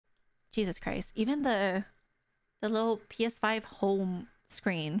Jesus Christ. Even the little PS5 home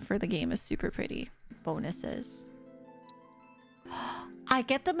screen for the game is super pretty. Bonuses. I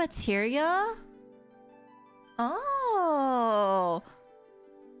get the materia? Oh.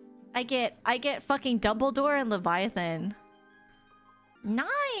 I get fucking Dumbledore and Leviathan.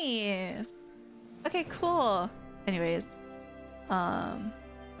 Nice. Okay, cool. Anyways.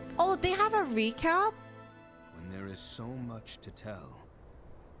 Oh, they have a recap? When there is so much to tell,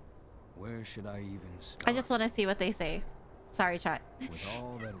 where should I even start? I just want to see what they say. Sorry, chat. With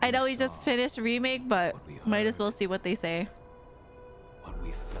all that I know we saw, just finished remake, but might as well see what they say. what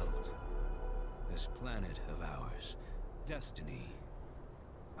we felt. This planet of ours, destiny,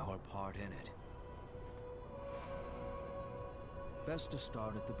 our part in it. Best to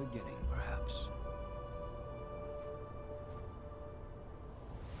start at the beginning, perhaps.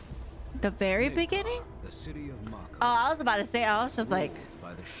 The very beginning? The city of Mako. Oh, I was about to say, I was just like,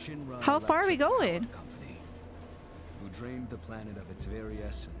 by the Shinra how far are we Electric going? Power Company, who drained the planet of its very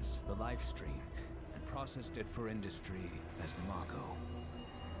essence, the life stream, and processed it for industry as Mako.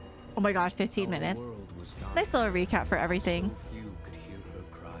 Oh my god, 15 Our minutes. world was dying. Nice little recap for everything. So few could hear her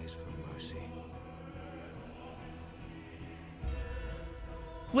cries for mercy.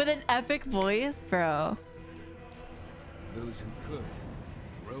 With an epic voice, bro. Those who could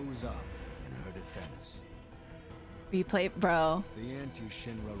rose up in her defense. Replay, bro. The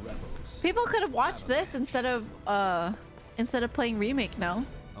anti-Shinra rebels. People could have watched this instead of playing remake, no?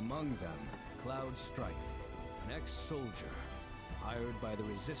 Among them, Cloud Strife, an ex-soldier hired by the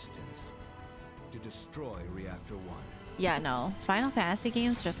Resistance to destroy Reactor 1. Yeah, no. Final Fantasy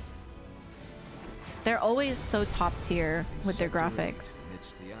games just... They're always so top tier with their Sector 8, graphics.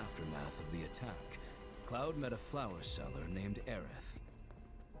 amidst the aftermath of the attack, Cloud met a flower seller named Aerith.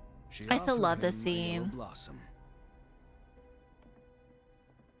 She I still offered love this him a yellow scene. blossom.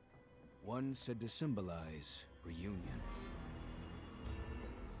 One said to symbolize reunion.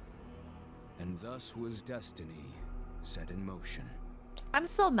 And thus was destiny set in motion. I'm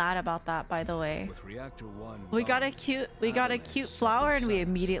so mad about that, by the way. With Reactor 1 We got a gone, cute Avalanche flower and we set their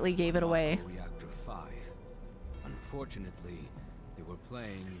immediately gave it sights away. on Reactor 5. Unfortunately, they were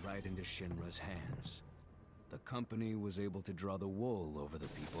playing right into Shinra's hands. The company was able to draw the wool over the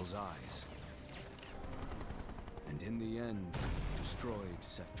people's eyes. And in the end, destroyed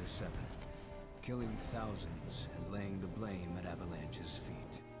Sector 7, killing thousands and laying the blame at Avalanche's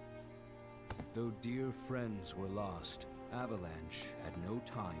feet. Though dear friends were lost, Avalanche had no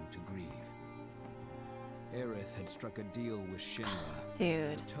time to grieve. Aerith had struck a deal with Shinra.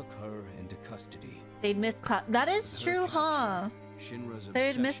 Dude. That took her into custody. They'd missed That is With her true, huh? capture, Shinra's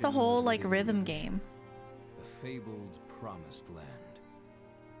They'd missed the obsession whole, was like, within rhythm reach. game. The fabled Promised Land.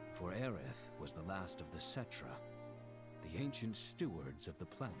 For Aerith was the last of the Cetra, the ancient stewards of the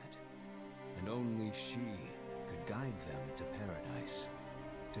planet. And only she could guide them to paradise.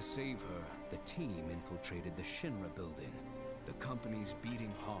 To save her, the team infiltrated the Shinra building, the company's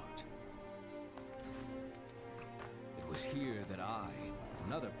beating heart. It was here that I,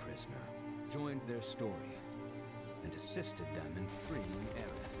 another prisoner, joined their story and assisted them in freeing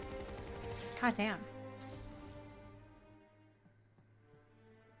Aerith. God damn.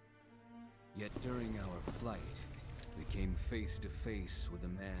 Yet during our flight, we came face to face with a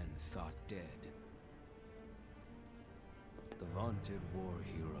man thought dead. The vaunted war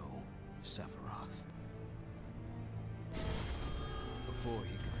hero, Sephiroth. Before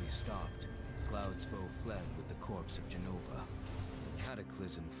he could be stopped, Cloud's foe fled with the corpse of Genova, the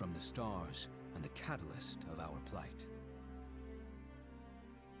cataclysm from the stars and the catalyst of our plight.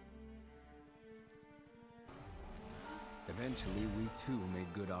 Eventually, we too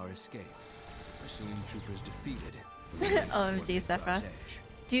made good our escape. Pursuing troopers defeated. we raced toward OMG, Midgar's Sephiroth. edge.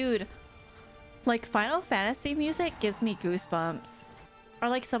 Dude, like Final Fantasy music gives me goosebumps. Or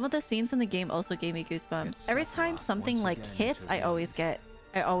like some of the scenes in the game also gave me goosebumps. Yet Every time Sephiroth something once like again hits, I always intervened.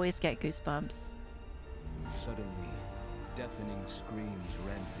 get goosebumps. Suddenly, deafening screams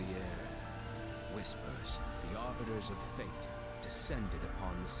rent the air. Whispers, the arbiters of fate, descended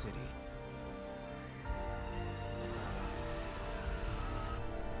upon the city.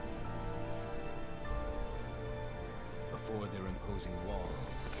 Before their imposing wall,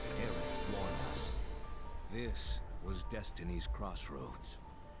 Aerith warned us. This was Destiny's crossroads.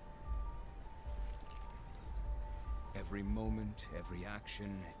 Every moment, every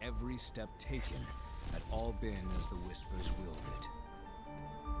action, every step taken had all been as the Whispers willed it.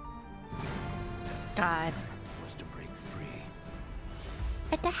 God. Was to break free.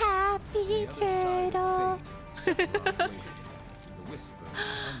 At the happy The other side turtle. of fate, Sephiroth waited, the Whispers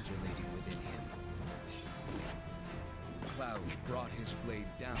undulating within him. Cloud brought his blade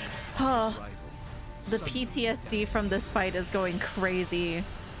down Oh, his rival. the PTSD from this fight is going crazy.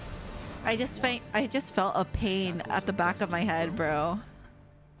 I just felt a pain at the back of my head, bro.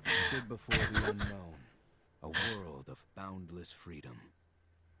 Stood before the unknown, a world of boundless freedom.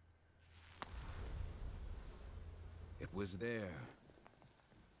 It was there,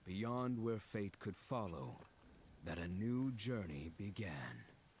 beyond where fate could follow, that a new journey began.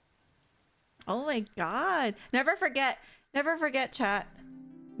 Oh my god. Never forget, chat.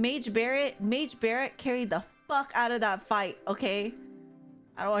 Mage Barrett carried the fuck out of that fight, okay?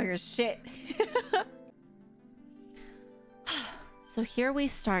 I don't want to hear shit. So here we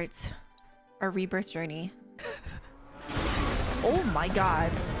start our rebirth journey. Oh my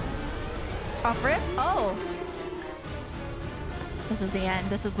god. Off rip? Oh. This is the end.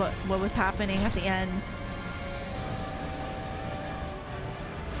 This is what was happening at the end.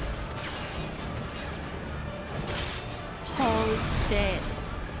 Holy shit.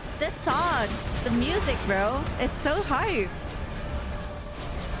 This song, the music, bro. It's so hype.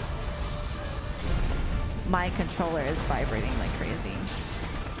 My controller is vibrating like crazy.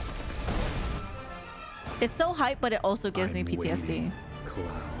 It's so hype, but it also gives me PTSD. Waiting,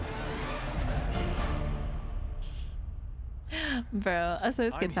 Cloud. Bro,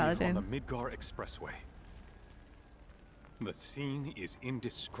 Assassin's Creed I'm here Paladin. on the Midgar Expressway. The scene is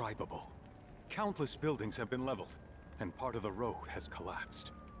indescribable. Countless buildings have been leveled, and part of the road has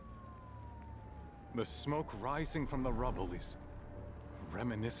collapsed. The smoke rising from the rubble is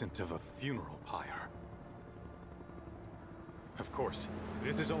reminiscent of a funeral pyre. Of course,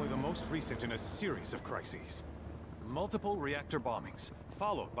 this is only the most recent in a series of crises. Multiple reactor bombings,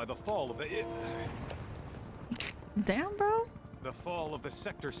 followed by the fall of the... Damn, bro. The fall of the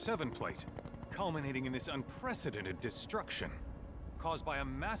Sector 7 plate, culminating in this unprecedented destruction, caused by a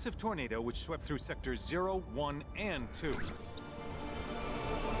massive tornado which swept through Sectors 0, 1, and 2.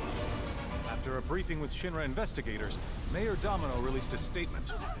 After a briefing with Shinra investigators, Mayor Domino released a statement,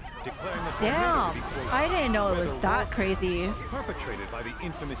 declaring the tornado Damn. to be, quote, I didn't know it was weather that warfare crazy. perpetrated by the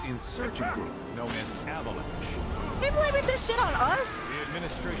infamous insurgent group known as Avalanche. They blaming this shit on us? The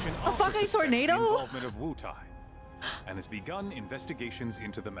administration A also fucking suspects tornado? the involvement of Wutai, and has begun investigations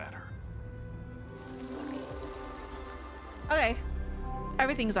into the matter. Okay.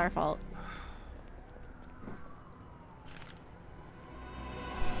 Everything's our fault.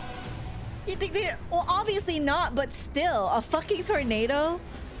 You think they... Well, obviously not, but still. A fucking tornado?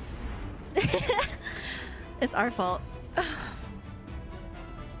 It's our fault.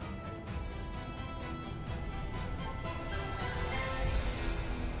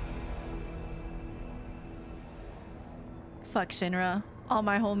 Fuck Shinra. All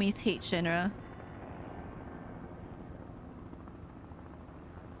my homies hate Shinra.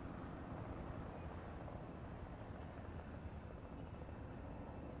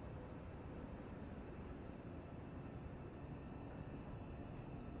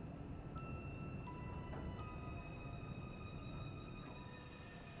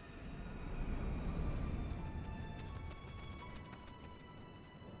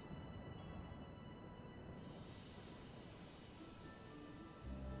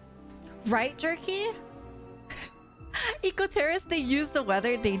 Right, Jerky? Ecoterrorists, they used the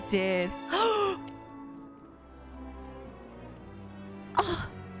weather, they did. Oh.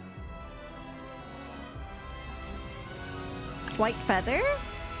 White feather?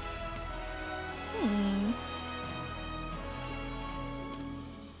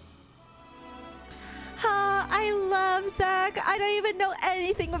 I love Zach. I don't even know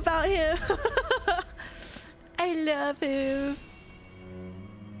anything about him. I love him.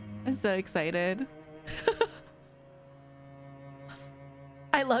 I'm so excited.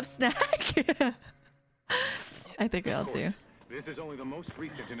 I love Snack. I think I'll do. This is only the most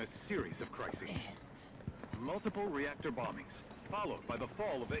recent in a series of crises. Multiple reactor bombings, followed by the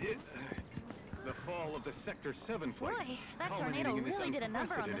fall of the Sector 7 plate. Boy, that tornado really did a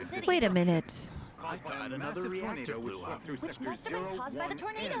number on the city. Wait a minute. I thought another reactor blew up. Which must have been caused by the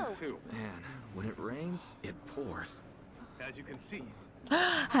tornado. Man, when it rains, it pours. As you can see,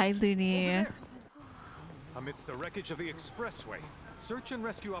 Hi, Looney. amidst the wreckage of the expressway, search and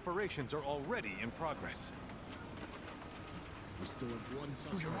rescue operations are already in progress. We still have one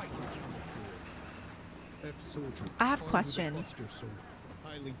suspect. You're right. Ex-soldier. I have armed with a questions. Buster sword.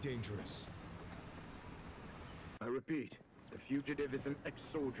 Highly dangerous. I repeat, the fugitive is an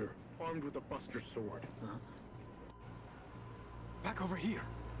ex-soldier, armed with a Buster sword. Back over here.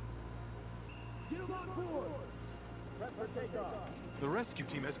 The rescue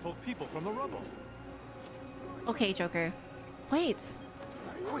team has pulled people from the rubble. Okay, Joker. Wait.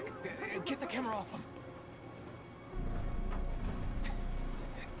 Quick, get the camera off them.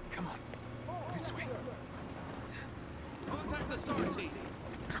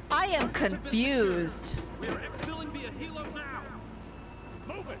 I am confused. We are exfilling via helo now.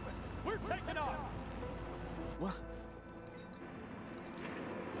 Move it. We're taking off. What?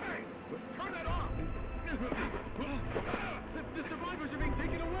 Hey, turn it off! The survivors are being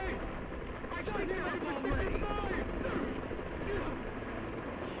taken away! I can't hear already!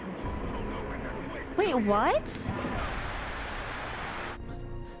 Wait, what?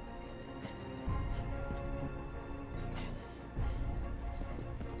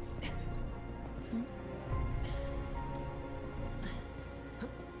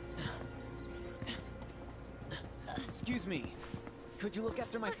 Excuse me. Could you look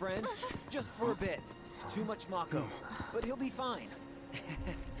after my friend? Just for a bit. Too much Mako. But he'll be fine.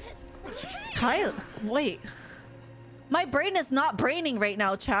 Kyle, wait. My brain is not braining right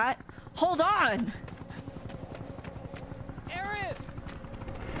now, chat. Hold on. Aerith!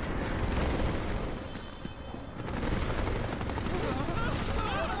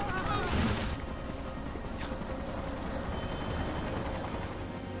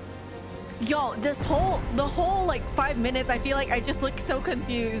 Yo, the whole like 5 minutes, I feel like I just look so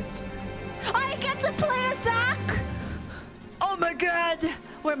confused. I get to play a Zack! Oh my god!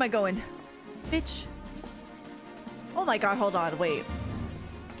 Where am I going? Bitch. Oh my god, hold on, wait.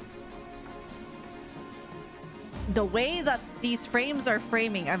 The way that these frames are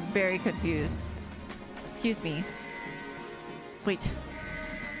framing, I'm very confused. Excuse me. Wait.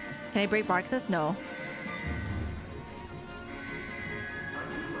 Can I break boxes? No.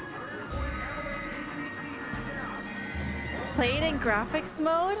 Play it in graphics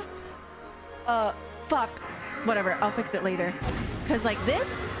mode? Fuck. Whatever, I'll fix it later. Cause like this?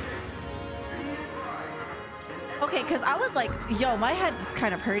 Okay, cause I was like, yo, my head is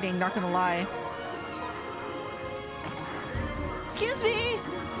kind of hurting, not gonna lie. Excuse me!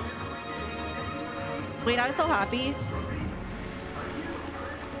 Wait, I was so happy.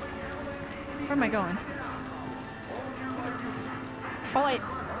 Where am I going? Oh, wait.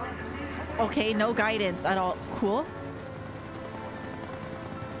 Okay, no guidance at all. Cool.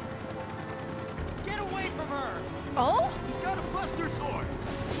 Get away from her! Oh? He's got a buster sword.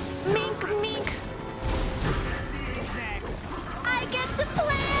 Mink, mink. I get to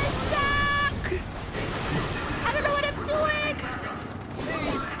play a Zack! I don't know what I'm doing!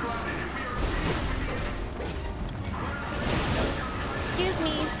 Excuse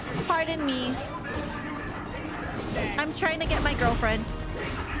me. Pardon me. I'm trying to get my girlfriend.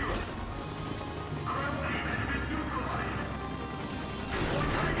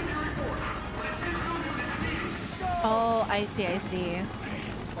 Oh, I see, I see.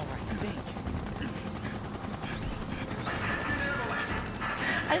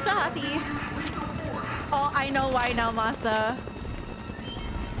 I'm so happy. Oh, I know why now, Masa.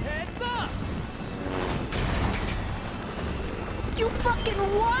 Heads up! You fucking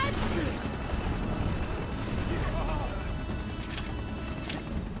what?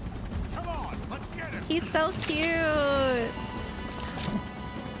 Come on, let's get him. He's so cute.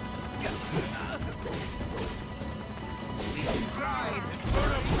 Tried.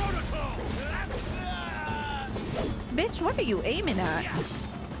 Protocol. Bitch, what are you aiming at?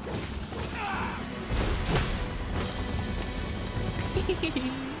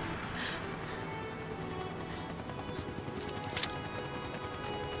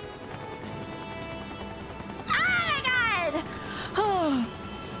 Oh my god! Oh.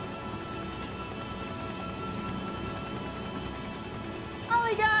 Oh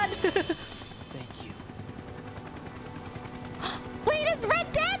my god! Thank you. Wait, is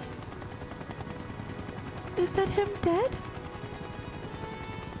Red dead? Is that him dead?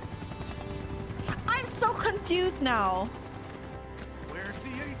 I'm so confused now. Where's the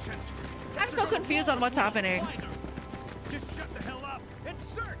ancient? I'm so confused on what's happening. Find her. Just shut the hell up and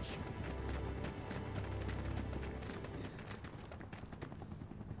search.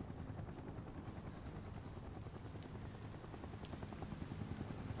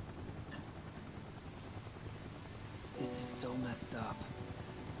 This is so messed up.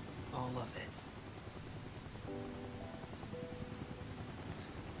 All of it.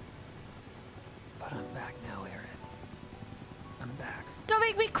 But I'm back now, Aerith. I'm back. Don't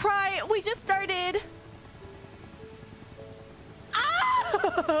make me cry. We just started.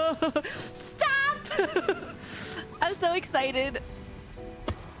 Ah! Stop! I'm so excited.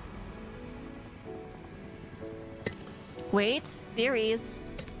 Wait, theories.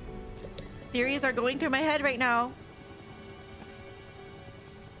 Theories are going through my head right now.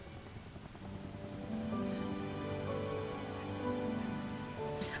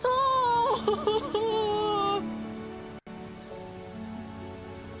 Oh!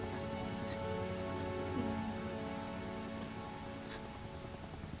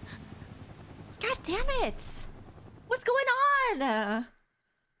 damn it! What's going on?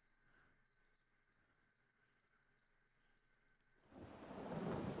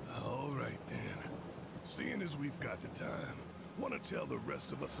 All right then. Seeing as we've got the time, want to tell the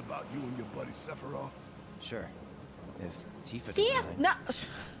rest of us about you and your buddy Sephiroth? Sure. If Tifa See? doesn't mind.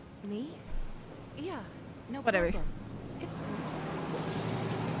 No. Me? Yeah, no Whatever. problem. It's cool.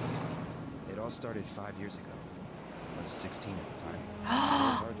 It all started 5 years ago. I was 16 at the time. There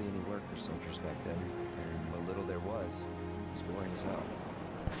was hardly any work for soldiers back then, and what little there was boring as hell.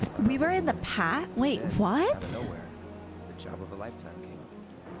 We were in the past? Wait, Then, what? Out of nowhere, the job of a lifetime came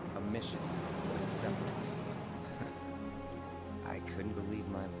up. A mission with Sephiroth. I couldn't believe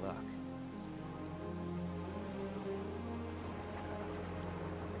my luck.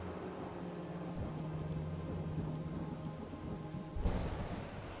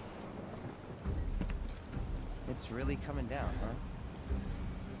 It's really coming down, huh?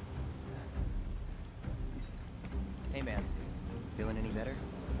 Hey man, feeling any better?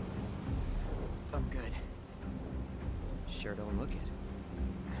 I'm good. Sure don't look it.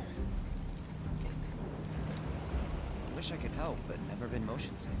 Wish I could help, but never been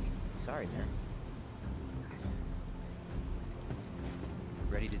motion sick. Sorry, man.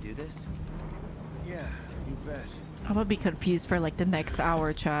 Ready to do this? Yeah, you bet. I'm gonna be confused for like the next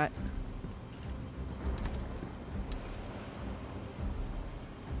hour, chat.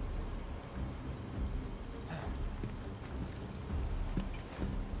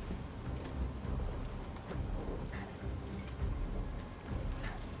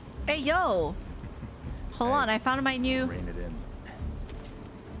 Hey, yo! Hold on, I found my new... Rein it in.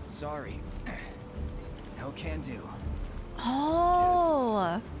 Sorry. No can do.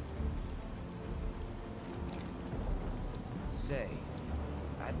 Oh! Say,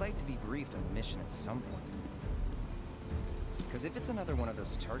 I'd like to be briefed on the mission at some point. Because if it's another one of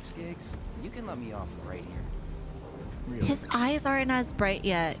those Turks gigs, you can let me off right here. Really? His eyes aren't as bright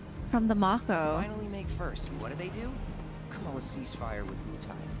yet from the Mako. Finally make first. What do? Call a ceasefire with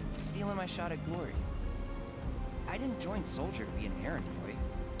Wutai. Stealing my shot at glory. I didn't join Soldier to be an errand boy.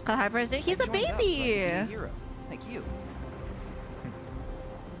 Hi, President. He's I a joined up so I could baby. be a hero, like you.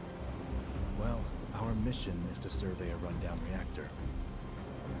 Well, our mission is to survey a rundown reactor.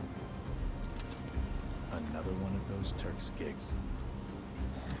 Another one of those Turks gigs.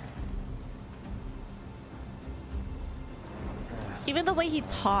 Even the way he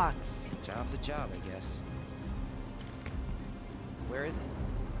talks. Job's a job, I guess. Where is it?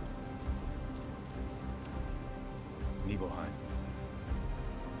 Nibelheim.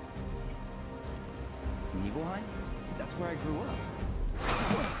 Nibelheim? That's where I grew up.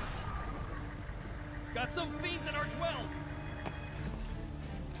 Got some fiends in our 12.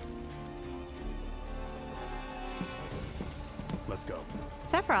 Let's go.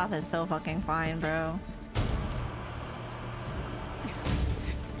 Sephiroth is so fucking fine, bro.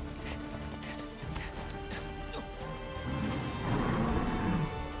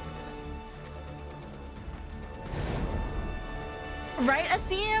 Right,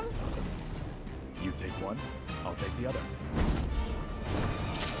 Asim? You take one, I'll take the other.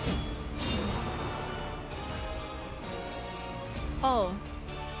 Oh.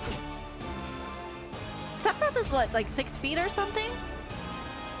 Sephiroth is what, like 6 feet or something?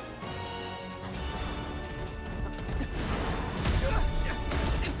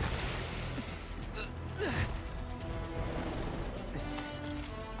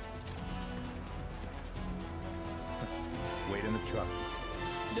 Wait in the truck.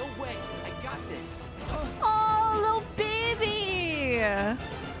 No way! I got this! Oh, little baby!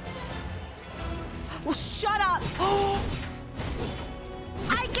 Well, shut up!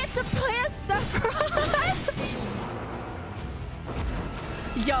 I get to play as Sephiroth!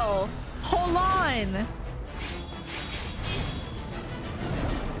 Yo, hold on!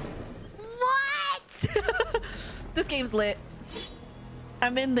 What? This game's lit.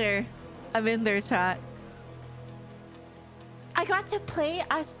 I'm in there. I'm in there, chat. I got to play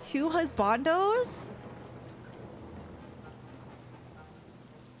as 2 husbandos?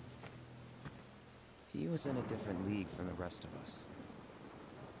 He was in a different league from the rest of us.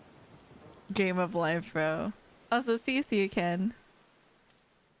 Game of life, bro. Also, see you can.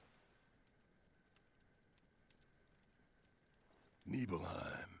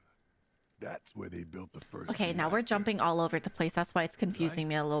 Nibelheim. That's where they built the first. Okay, now we're reactor. jumping all over the place. That's why it's confusing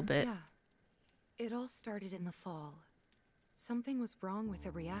me a little bit. Yeah. It all started in the fall. Something was wrong with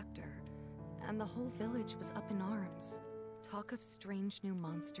the reactor, and the whole village was up in arms. Talk of strange new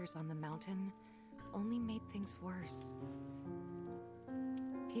monsters on the mountain only made things worse.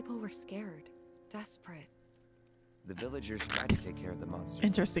 People were scared, desperate. The villagers tried to take care of the monsters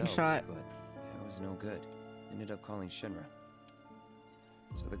Interesting themselves, shot. but it was no good. Ended up calling Shinra.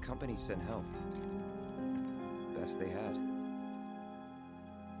 So the company sent help. Best they had.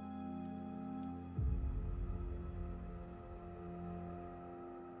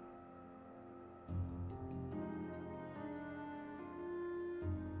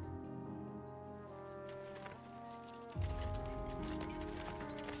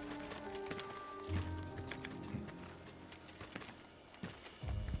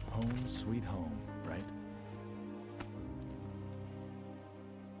 Home sweet home, right?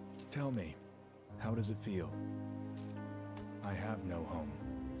 Tell me, how does it feel? I have no home,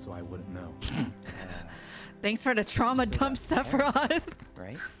 so I wouldn't know. Thanks for the trauma dump, Sephiroth.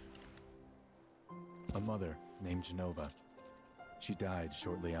 Right? A mother named Genova. She died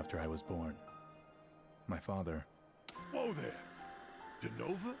shortly after I was born. My father... Whoa there!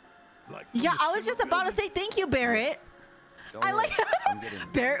 Genova? Like Yeah, I was just about to say thank you, Barrett. Don't I worry, like I'm getting...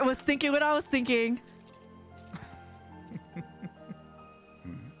 Barrett was thinking what I was thinking.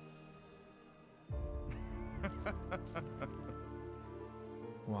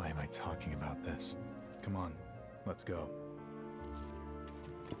 Why am I talking about this? Come on, let's go.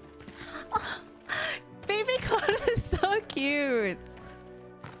 Baby Cloud is so cute.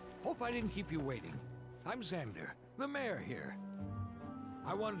 Hope I didn't keep you waiting. I'm Xander, the mayor here.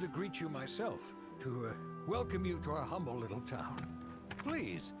 I wanted to greet you myself, to welcome you to our humble little town.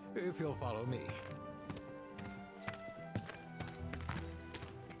 Please, if you'll follow me.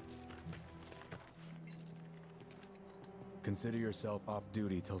 Consider yourself off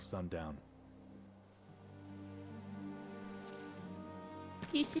duty till sundown.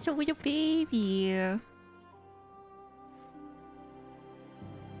 He's such a little baby.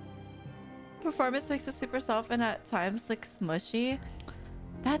 Performance makes it super soft and at times like smushy.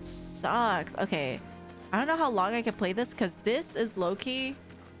 That sucks. Okay. I don't know how long I can play this because this is low-key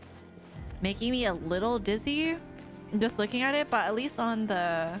making me a little dizzy just looking at it, but at least on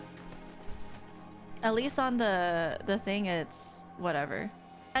the thing it's whatever.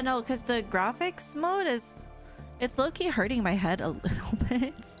 I know because the graphics mode is it's low-key hurting my head a little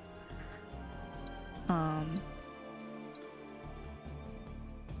bit.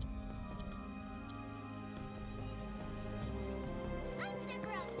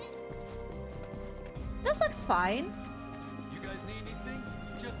 This looks fine. You guys need anything?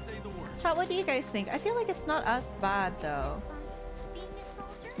 Just say the word. Chat, what do you guys think? I feel like it's not as bad though.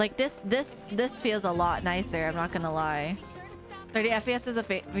 Like this feels a lot nicer, I'm not gonna lie. 30 FPS is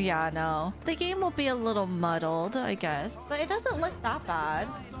yeah, no. The game will be a little muddled, I guess, but it doesn't look that bad.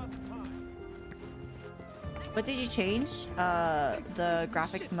 What did you change? The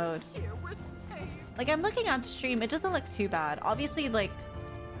graphics mode. Like I'm looking on stream, it doesn't look too bad. Obviously, like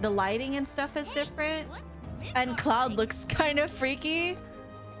the lighting and stuff is different, and Cloud looks kind of freaky.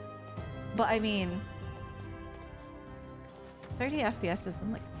 But I mean, 30 FPS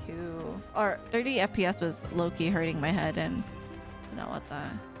isn't like too, or 30 FPS was low-key hurting my head, and you know what the.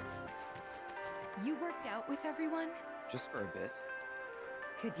 You worked out with everyone? Just for a bit.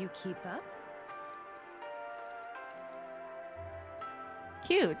 Could you keep up?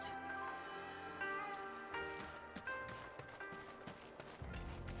 Cute.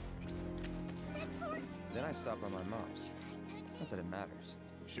 Then I stopped by my mom's. Not that it matters.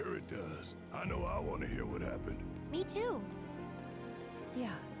 Sure it does. I know I want to hear what happened. Me too.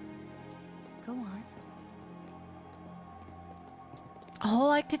 Yeah. Go on. Oh,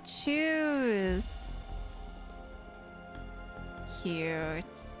 I could choose. Cute.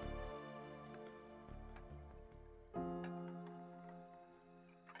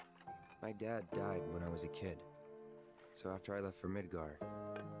 My dad died when I was a kid. So after I left for Midgar,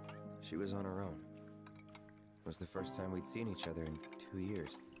 she was on her own. It was the first time we'd seen each other in 2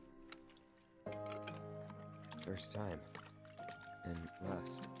 years. First time. And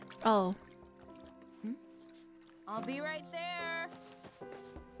last. Oh. I'll be right there.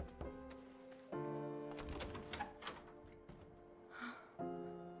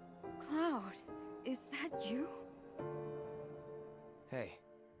 Cloud, is that you? Hey.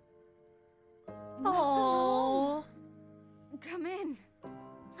 Oh. Come in.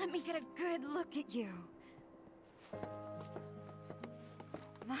 Let me get a good look at you.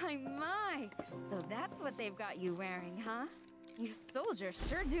 My. So that's what they've got you wearing, huh? You soldiers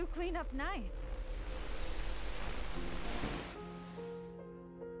sure do clean up nice.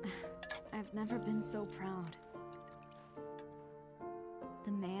 I've never been so proud.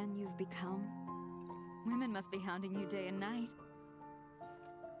 The man you've become. Women must be hounding you day and night.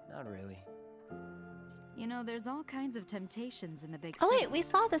 Not really. You know, there's all kinds of temptations in the big Oh city. wait, we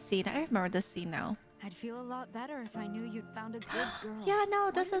saw the scene. I remember this scene now. I'd feel a lot better if I knew you'd found a good girl. Yeah,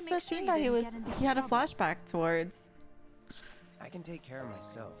 no, this is the scene that he had a flashback towards. I can take care of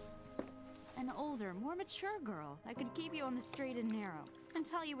myself. An older, more mature girl that could keep you on the straight and narrow and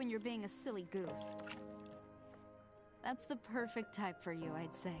tell you when you're being a silly goose. That's the perfect type for you,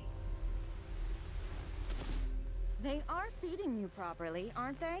 I'd say. They are feeding you properly,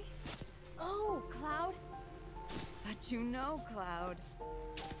 aren't they? Oh, Cloud. But you know, Cloud.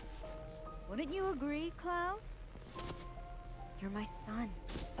 Wouldn't you agree, Cloud? You're my son.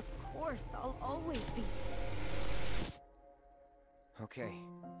 Of course, I'll always be. Okay,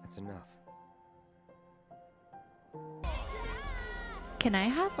 that's enough. Can I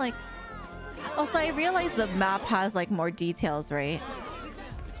have like... Also, I realize the map has like more details, right?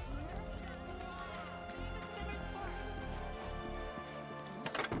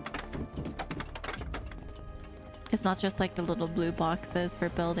 It's not just like the little blue boxes for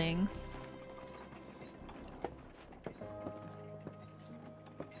buildings.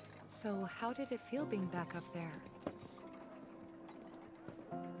 So how did it feel being back up there?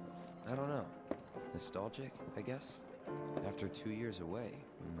 I don't know. Nostalgic, I guess? After 2 years away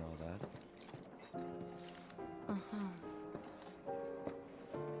and all that. Uh-huh.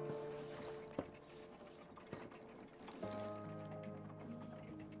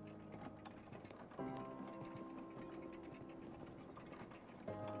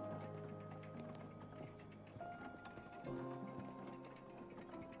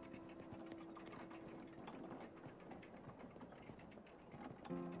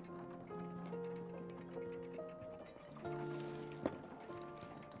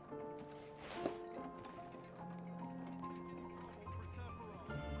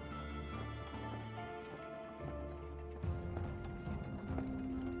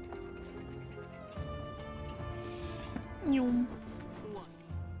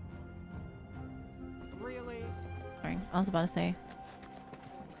 Really? Sorry, I was about to say.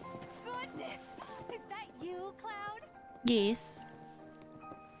 Goodness! Is that you, Cloud? Yes.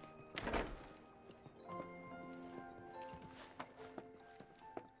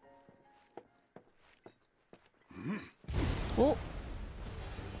 Oh.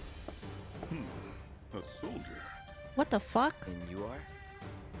 A soldier. What the fuck? And you are?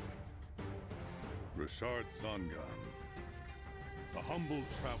 Richard Sangan. A humble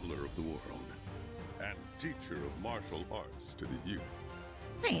traveler of the world. And teacher of martial arts to the youth.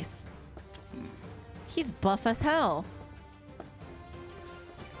 Nice. He's buff as hell.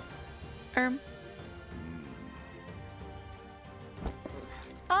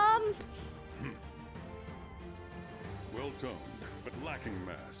 Well toned, but lacking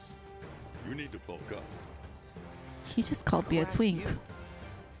mass. You need to bulk up. He just called me a twink.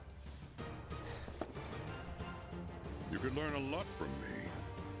 You could learn a lot from me.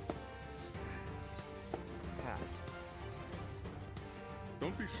 Pass.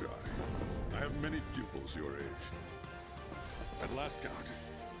 Don't be shy. I have many pupils your age. At last count,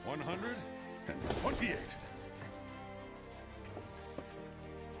 128.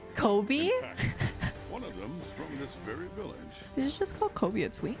 Kobe? In fact, one of them's from this very village. Did you just call Kobe a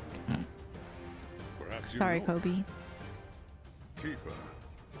twink? Perhaps you Sorry, know Kobe. her. Tifa.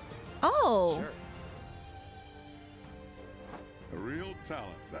 Oh! Sure. A real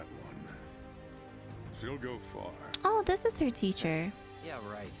talent, that one. She'll go far. Oh, this is her teacher. Yeah,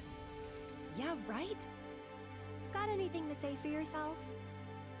 right. Yeah, right? Got anything to say for yourself?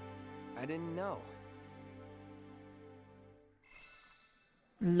 I didn't know.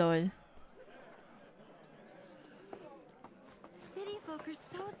 Lol. City folk are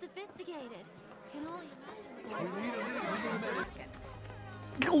so sophisticated. Can only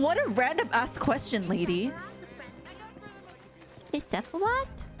What a random ass question, lady. Except what?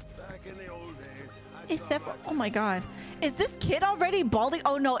 Back in the old days. Except, oh my god. Is this kid already balding?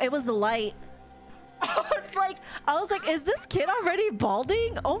 Oh no, it was the light. It's like, I was like, is this kid already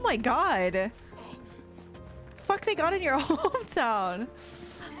balding? Oh my god. Fuck, they got in your hometown.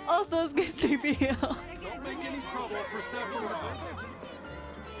 Also, it's good to be here. Don't make any trouble for several.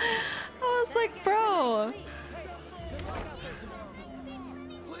 I was like, bro.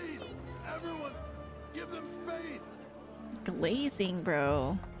 Please, everyone, give them space. Glazing,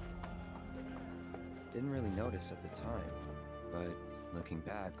 bro. Didn't really notice at the time, but looking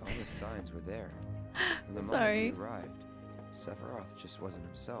back, all the signs were there. From the Sorry. moment we arrived, Sephiroth just wasn't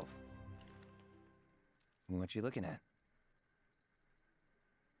himself. What you looking at?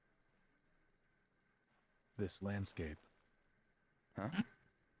 This landscape. Huh?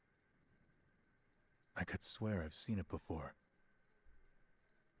 I could swear I've seen it before.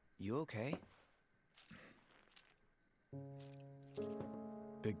 You okay?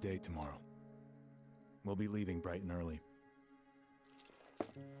 Big day tomorrow. We'll be leaving bright and early.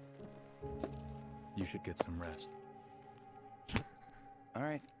 You should get some rest. All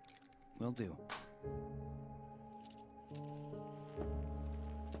right, will do.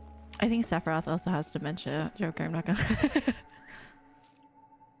 I think Sephiroth also has dementia. Joker, I'm not gonna.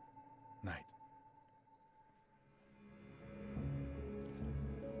 Night.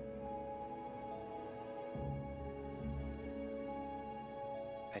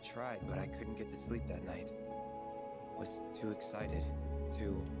 I tried, but I couldn't get to sleep that night. Was too excited,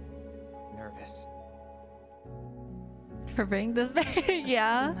 too nervous. For bringing this back?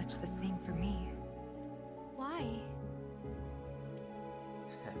 Yeah. Pretty much the same for me. Why?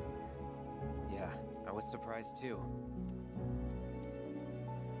 Yeah, I was surprised too.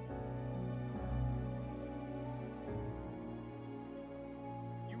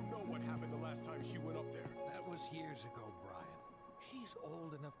 You know what happened the last time she went up there. That was years ago, Brian. She's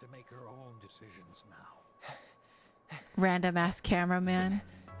old enough to make her own decisions now. Random ass cameraman.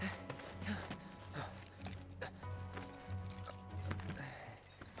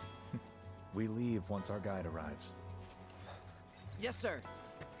 We leave once our guide arrives. Yes, sir.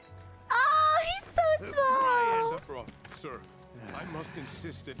 Oh, he's so small. Sephiroth, sir, I must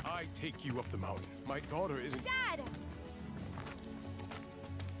insist that I take you up the mountain. My daughter isn't... Dad!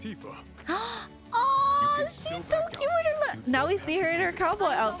 Tifa. Oh, You can she's still so back cute. out. Now we see her in her cowboy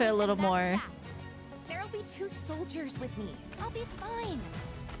outfit a little more. There'll be 2 soldiers with me. I'll be fine.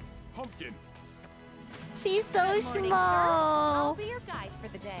 Pumpkin. She's so Good morning, sir. I'll small. be your guide for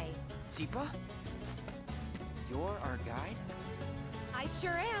the day. Tifa? You're our guide? I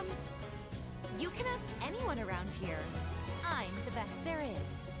sure am. You can ask anyone around here. I'm the best there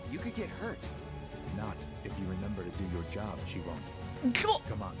is. You could get hurt. Not if you remember to do your job, she won't.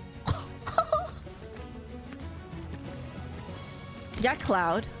 Come on. Yeah,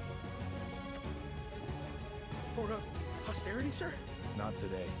 Cloud. For a posterity, sir? Not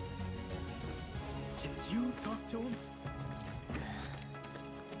today. Can you talk to him?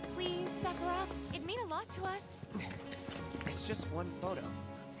 Please, Sephiroth. It'd mean a lot to us. It's just one photo.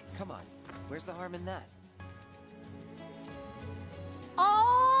 Come on, where's the harm in that?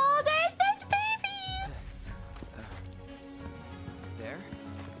 Oh, they're such babies. There?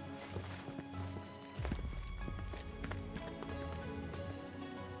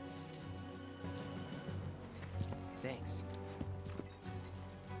 Thanks.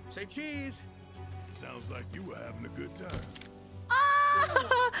 Say cheese. Sounds like you were having a good time.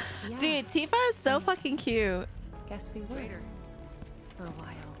 Oh! Yeah. Dude, Tifa is so fucking cute. Guess we were. Later. For a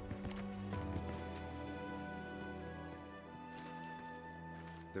while.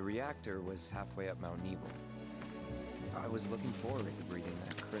 The reactor was halfway up Mount Nebel. I was looking forward to breathing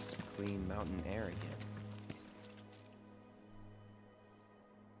that crisp, clean mountain air again.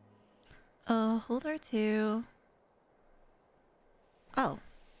 Hold R2. Oh.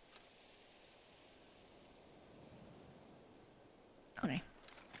 Okay.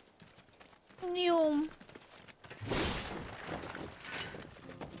 Neom.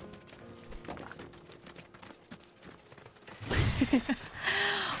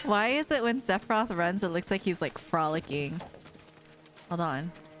 Why is it when Sephiroth runs, it looks like he's like frolicking? Hold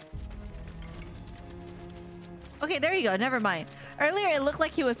on. Okay, there you go. Never mind. Earlier, it looked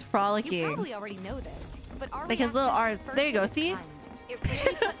like he was You frolicking. probably already know this, but our Like his little reactor's arms. the There you go, first of its see? kind. It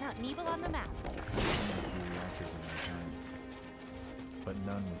really put Mount Nebel on the map. Reactors in my time. But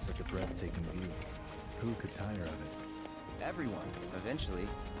none with such a breathtaking view. Who could tire of it? Everyone, eventually.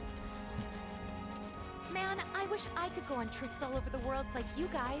 Man, I wish I could go on trips all over the world like you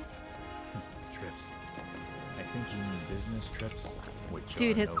guys. Trips. I think you mean business trips. Which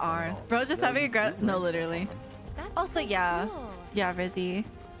Dude, are his no fun at arm. all. Bro, just No, having you a gra- do No, learn stuff literally. from them. That's Also, so yeah. cool. Yeah, Rizzy.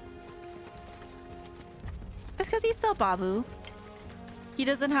 It's because he's still Babu. He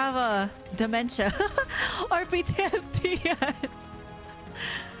doesn't have a dementia or PTSD yet.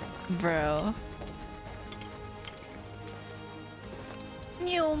 Bro.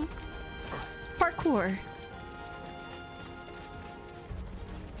 Neom. Parkour.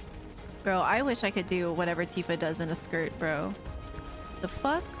 Bro, I wish I could do whatever Tifa does in a skirt, bro. The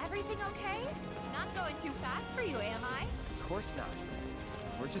fuck? Everything okay? Not going too fast for you, am I? Of course not.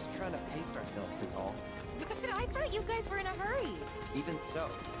 We're just trying to pace ourselves is all. But I thought you guys were in a hurry. Even so,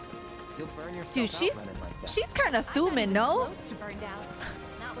 you'll burn yourself Dude, out she's running like that. she's kind of I'm not thuman, even no? close to burned out.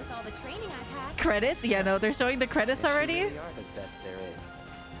 Not with all the training I've had. Credits? Yeah, no, they're showing the credits Guess you already. really are the best there is.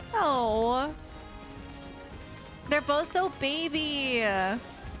 Oh. They're both so baby.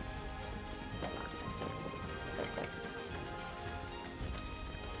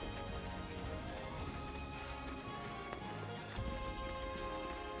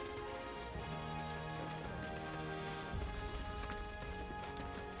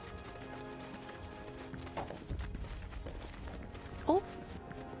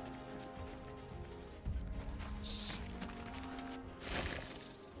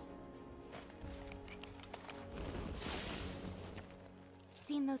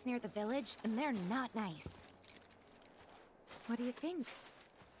 find those near the village, and they're not nice. What do you think?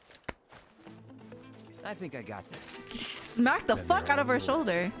 I think I got this. Smack the fuck out of her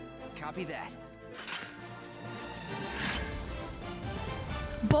shoulder. Copy that.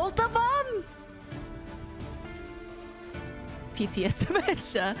 Both of them? PTS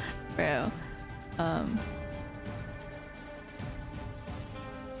dementia, bro.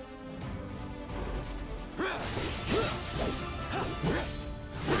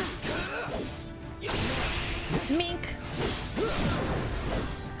 Mink.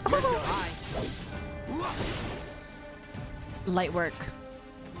 Oh. Light work.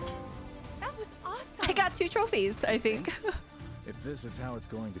 That was awesome. I got 2 trophies, I think. If this is how it's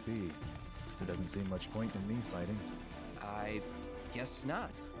going to be, there doesn't seem much point in me fighting. I guess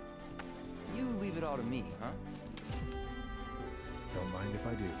not. You leave it all to me, huh? Don't mind if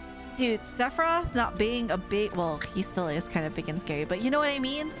I do. Dude, Sephiroth not being a big... Well, he still is kind of big and scary, but you know what I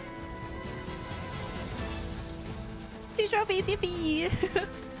mean? 2 trophies, yippee!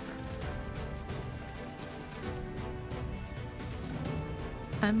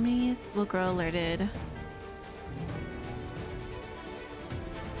 Enemies will grow alerted.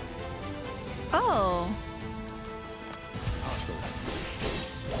 Oh.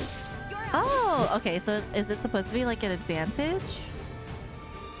 Oh, okay. So is it supposed to be like an advantage?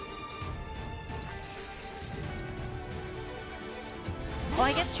 Oh,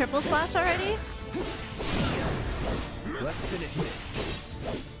 I get triple slash already? Let's finish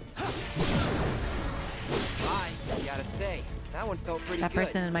this. I gotta say, that one felt pretty That good.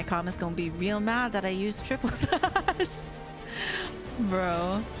 person in my comments gonna be real mad that I used triple slash.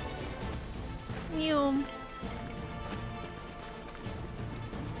 Bro. New.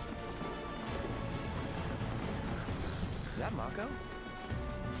 Is that Mako?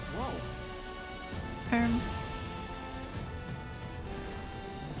 Whoa.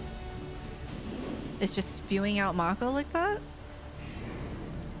 It's just spewing out Mako like that?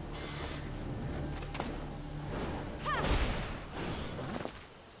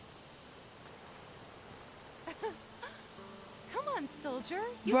 Come on, soldier.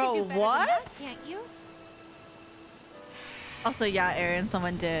 You Bro, can do better what? than that, can't you? Also, yeah, Aaron,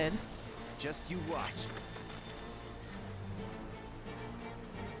 someone did. Just you watch.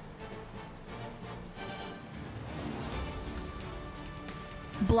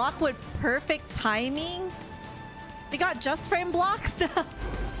 Block with perfect timing? They got just frame blocks now.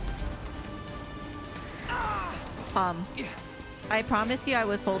 I promise you I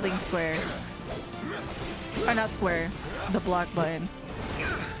was holding square. Or not square, the block button.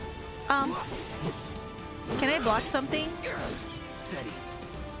 Can I block something? Steady.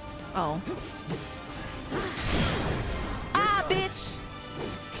 Oh. Ah, bitch!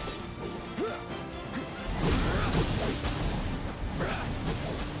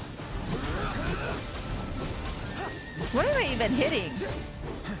 What am I even hitting?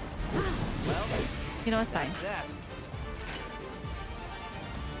 Well, you know, it's fine. That.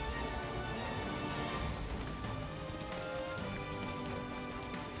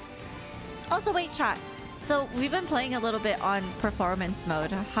 Also, wait, chat. So we've been playing a little bit on performance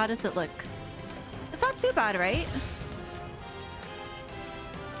mode. How does it look? It's not too bad, right?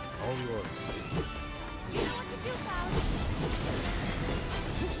 All yours. You know what to do, Cloud.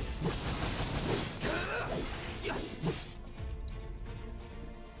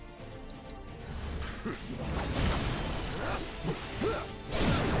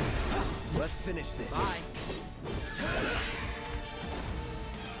 Let's finish this. Bye.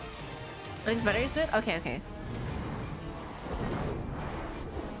 Looks better, Smith? Okay, okay.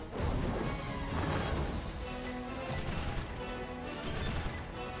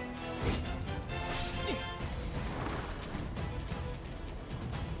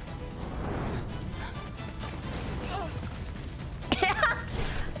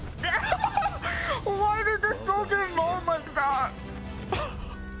 Why did the soldier moan like that?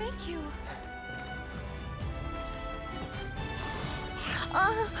 Thank you.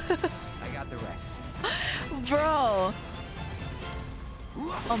 I got the rest. Bro.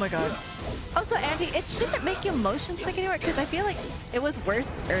 Oh my god. Also, Andy, it shouldn't make you motion sick anymore because I feel like it was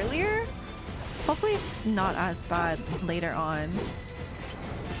worse earlier. Hopefully it's not as bad later on.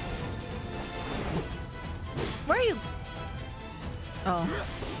 Where are you? Oh.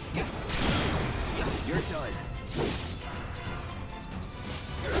 You're done.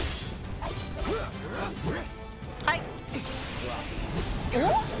 I...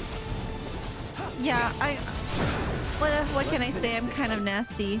 Oh? Yeah, what can I say? I'm kind of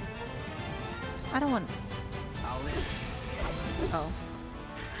nasty. I don't want... Oh.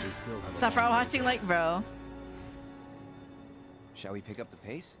 Saffron watching like, bro. Shall we pick up the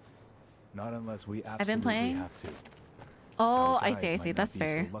pace? Not unless we I've been absolutely playing. have to. Oh, Our I guide see. I might see. not That's be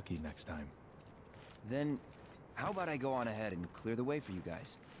fair. So lucky next time. Then, how about I go on ahead and clear the way for you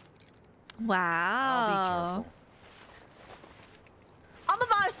guys? Wow. I'll be careful. I'm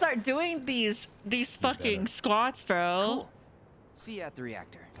about to start doing these fucking squats, bro. Cool. See you at the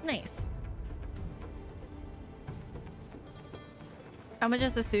reactor. Nice. I'm gonna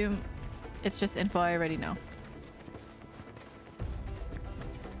just assume it's just info I already know.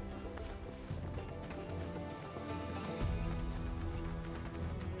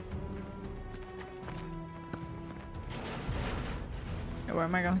 Where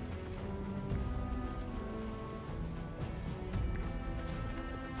am I going?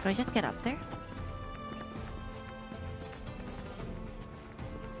 Do I just get up there?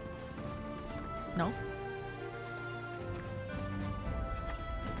 No.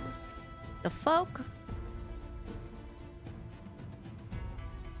 The fuck?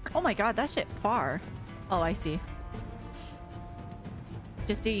 Oh my god, that shit far. Oh, I see.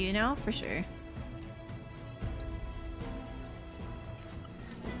 Just do you know? For sure.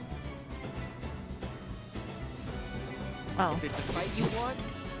 Oh. If it's a fight you want,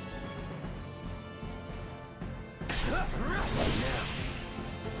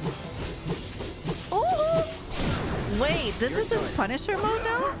 Oh! Wait, this is in Punisher mode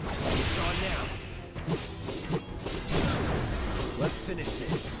now? it's on now. Let's finish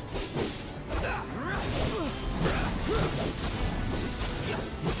this.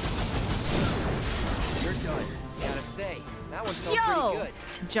 You're done. Gotta say, that one felt pretty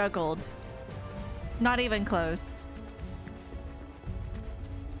good. Juggled. Not even close.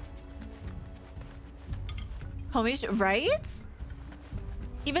 Homie, right?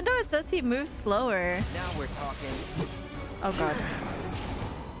 Even though it says he moves slower. Now we're talking. Oh god.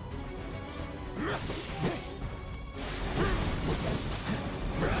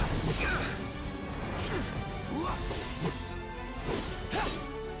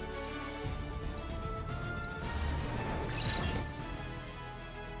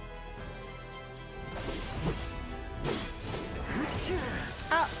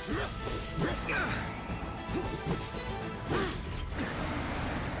 Oh.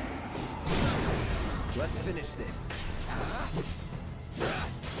 Let's finish this.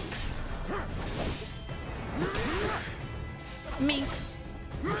 Me.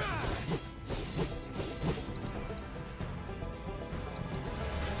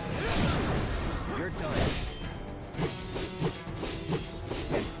 You're done.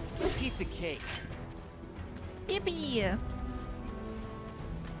 Piece of cake. Yippee!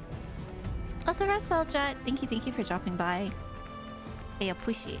 Also, Roswell Jet, thank you for dropping by. I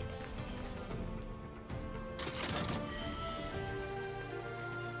appreciate it.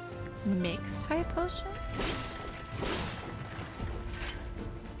 Mixed high potions?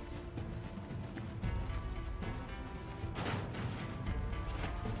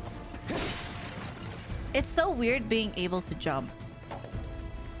 It's so weird being able to jump.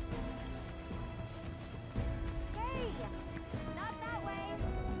 Hey! Not that way!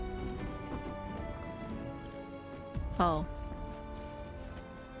 Oh.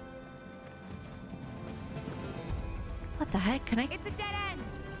 What the heck? Can I? It's a dead end!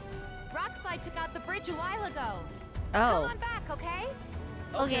 Rockslide took out the bridge a while ago. Oh. Come on back, okay?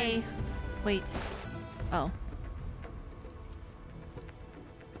 Okay. Wait. Oh.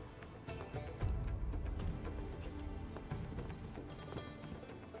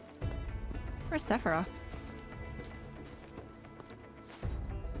 Where's Sephiroth?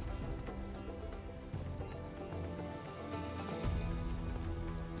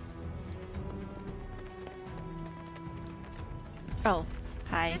 Oh,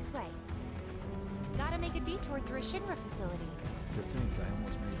 hi. This way. Gotta make a detour through a Shinra facility. To think I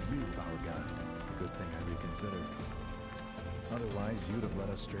almost made you our guide. Good thing I reconsidered. Otherwise, you'd have led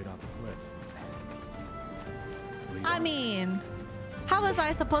us straight off a cliff. Lead I on. mean, how was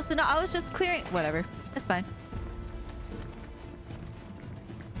I supposed to know? I was just clearing. Whatever. It's fine.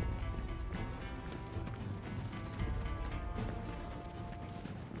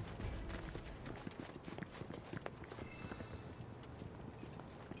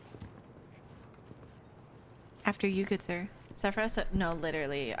 After you, good sir. Sephiroth? No,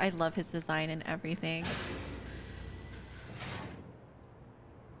 literally. I love his design and everything.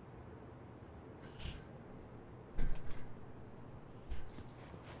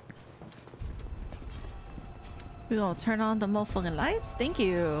 We gonna turn on the motherfucking lights? Thank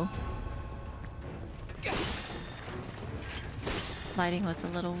you. Lighting was a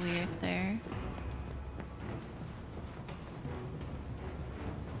little weird there.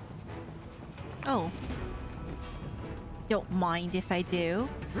 Oh. don't mind if I do.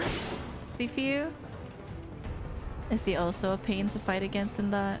 CPU? Is he also a pain to fight against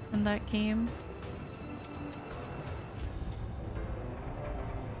in that game?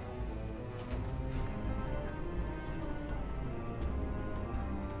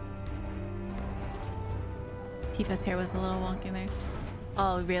 Tifa's hair was a little wonky there.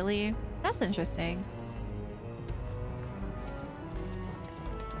 Oh, really? That's interesting.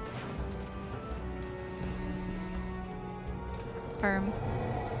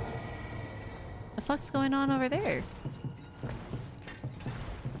 The fuck's going on over there?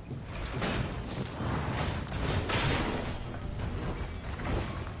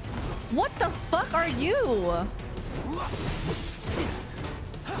 What the fuck are you?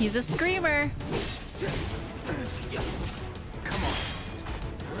 He's a screamer. Come on.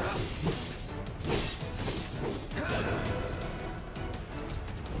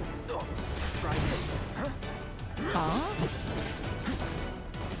 Try this. Huh?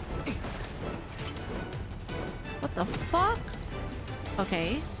 What the fuck?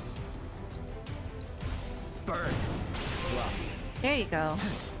 Okay. Burn. There you go.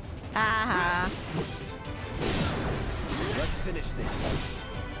 Ah. Let's finish this.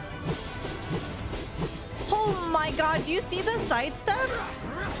 Oh my god, do you see the side steps?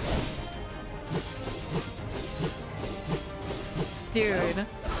 Dude,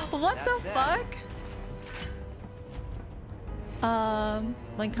 what the fuck?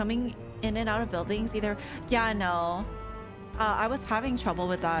 When coming in and out of buildings, either... Yeah, no. I was having trouble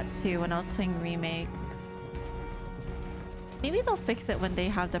with that too when I was playing Remake. Maybe they'll fix it when they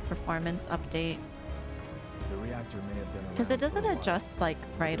have the performance update. The reactor may have been because it doesn't adjust like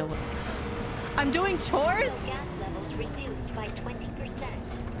right away. I'm doing chores? Gas levels reduced by 20%.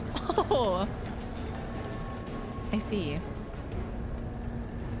 Oh. I see.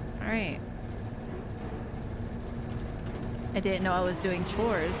 All right. I didn't know I was doing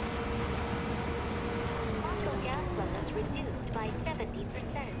chores. Total gas levels reduced by 70%.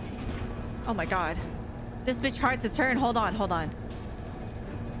 Oh my god. This bitch hard to turn. Hold on, hold on.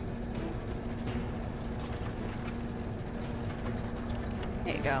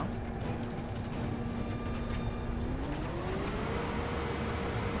 There you go.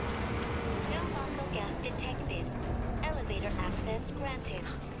 No local gas detected. Elevator access granted.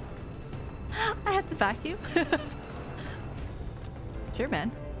 I had to vacuum. Sure,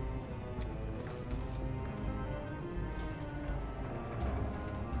 man.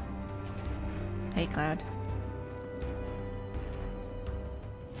 Hey, Cloud.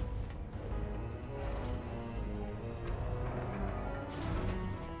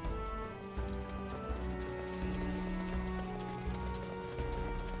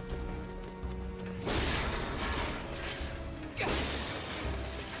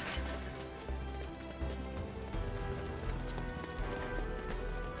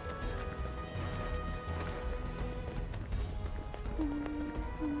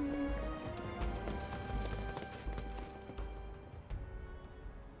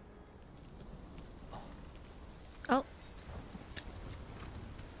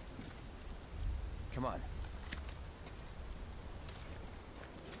 Come on.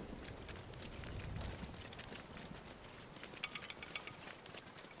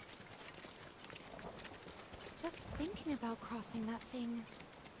 Just thinking about crossing that thing.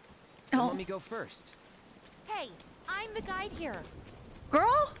 Then let me go first. Hey, I'm the guide here.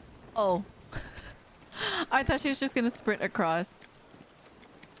 Girl? Oh. I thought she was just gonna sprint across.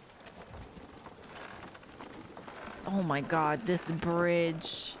 Oh my god, this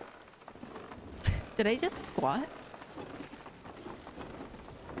bridge. Did I just squat?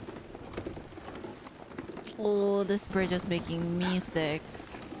 Oh, this bridge is making me sick.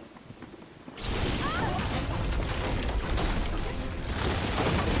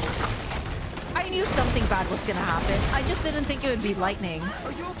 I knew something bad was gonna happen. I just didn't think it would be lightning.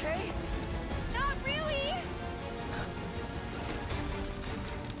 Are you okay? Not really.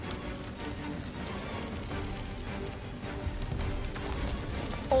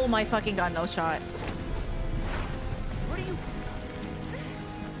 Oh my fucking god, no shot. What are you...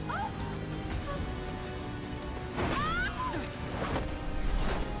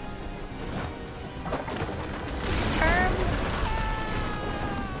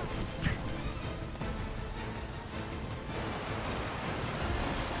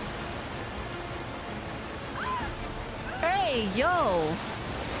 Hey, yo!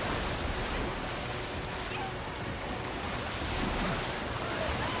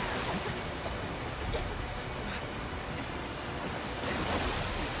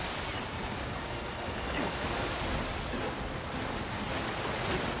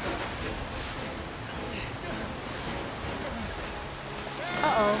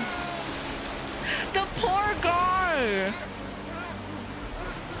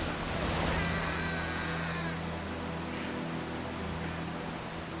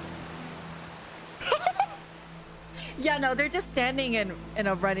 Yeah, no, they're just standing in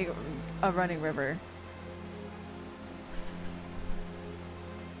a running river.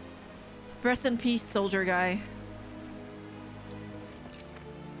 Rest in peace, soldier guy.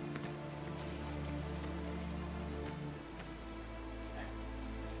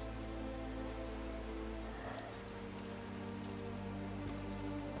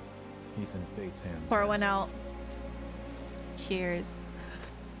 He's in Fate's hands. Pour one out. Cheers.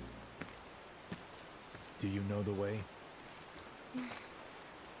 Do you know the way?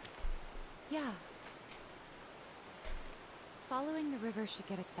 Yeah. Following the river should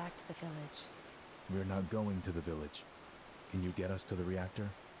get us back to the village. We're not going to the village. Can you get us to the reactor?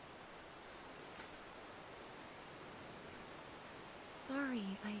 Sorry,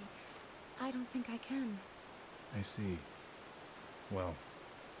 I don't think I can. I see. Well,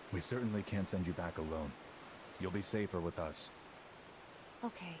 we certainly can't send you back alone. You'll be safer with us.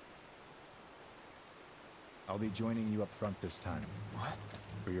 Okay. I'll be joining you up front this time. What?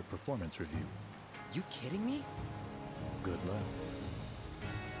 For your performance review. You kidding me? Good luck.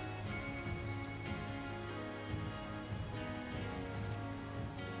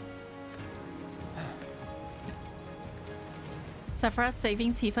 Sephiroth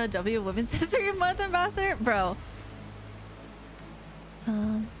saving Tifa W Women's History Month ambassador? Bro.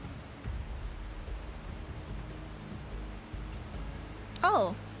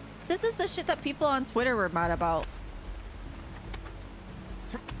 Oh, this is the shit that people on Twitter were mad about.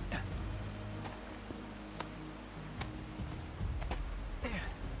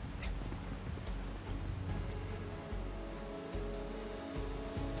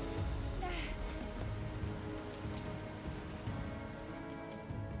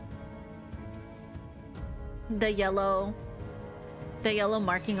 The yellow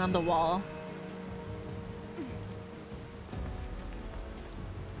marking on the wall.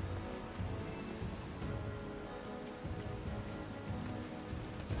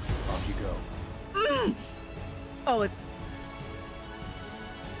 Off you go. Oh, it's...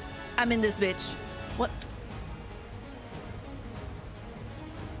 I'm in this bitch. What?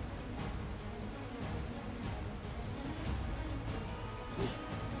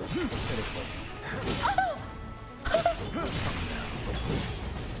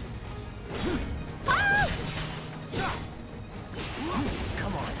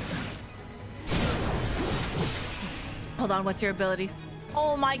 Come on. Hold on, what's your ability?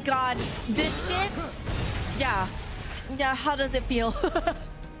 Oh my god, this shit? Yeah. Yeah, how does it feel?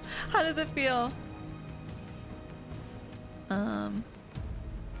 How does it feel?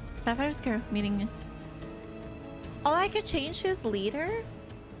 Sapphire's care meeting. Oh, I could change his leader?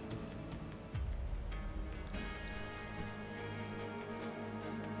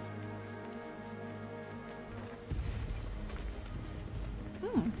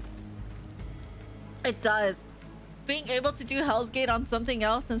 It does. Being able to do Hell's Gate on something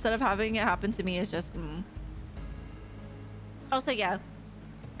else instead of having it happen to me is just Also, yeah,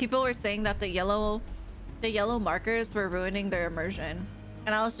 people were saying that the yellow markers were ruining their immersion,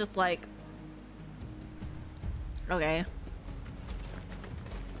 and I was just like, okay.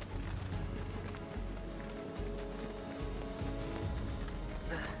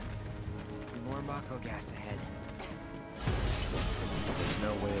 More Mako gas ahead. There's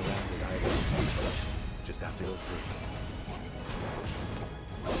no way around it either. Just have to go through.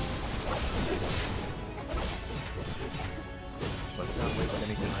 Let's not waste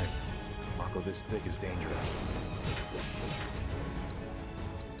any time. Mako this thick is dangerous.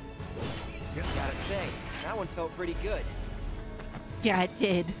 Gotta say, that one felt pretty good. Yeah, it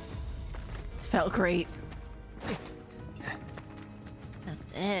did. Felt great. What's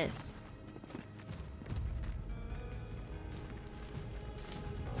this?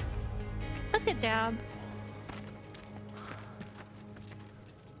 That's a good job.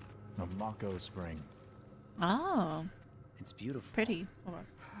 A Mako spring. Oh. It's beautiful. It's pretty. Hold on.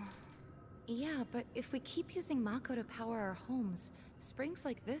 Yeah, but if we keep using Mako to power our homes, springs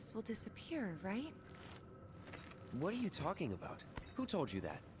like this will disappear, right? What are you talking about? Who told you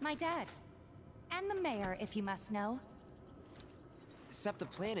that? My dad. And the mayor, if you must know. Except the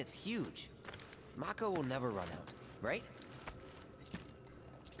planet's huge. Mako will never run out, right?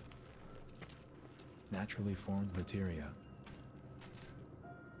 Naturally formed materia.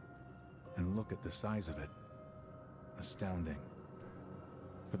 And look at the size of it. Astounding.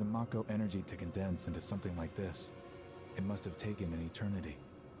 For the Mako energy to condense into something like this, it must have taken an eternity.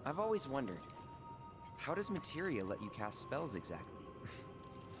 I've always wondered, how does materia let you cast spells exactly?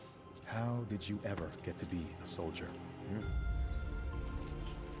 How did you ever get to be a soldier?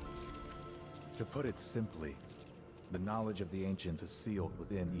 To put it simply, the knowledge of the ancients is sealed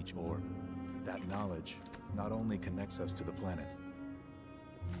within each orb. That knowledge not only connects us to the planet,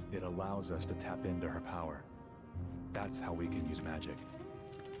 it allows us to tap into her power. That's how we can use magic.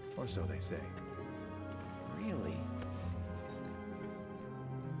 Or so they say. Really?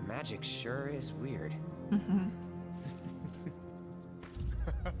 Magic sure is weird. Mm-hmm.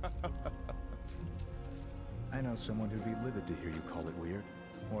 I know someone who'd be livid to hear you call it weird,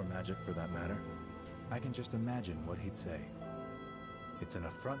 or magic for that matter. I can just imagine what he'd say. It's an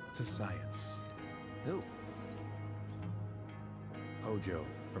affront to science. Who? Hojo,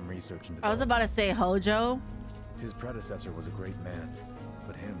 from Research and Development. I was about to say Hojo. His predecessor was a great man,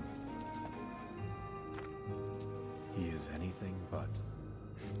 but him... he is anything but.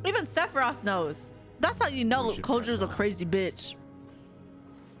 Even Sephiroth knows. That's how you know Hojo's a crazy bitch.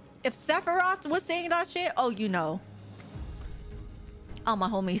 If Sephiroth was saying that shit, oh, you know. All my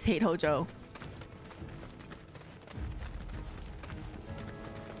homies hate Hojo.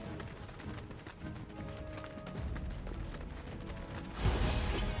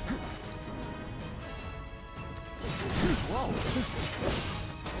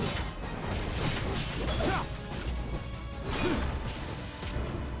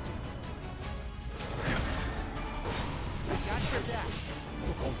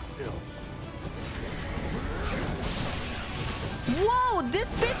 Whoa, this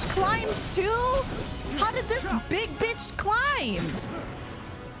bitch climbs too? How did this big bitch climb?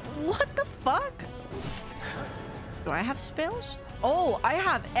 What the fuck? Do I have spells? Oh, I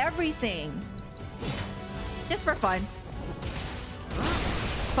have everything. Just for fun.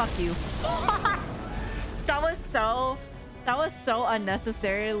 Fuck you. That was so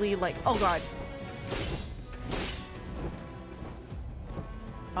unnecessarily like, oh god.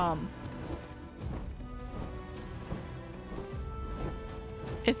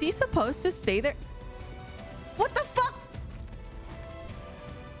 Is he supposed to stay there? What the fuck?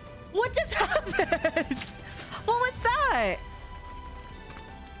 What just happened? What was that?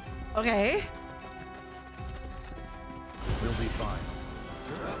 Okay. We'll be fine.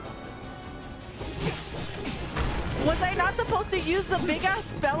 Was I not supposed to use the big ass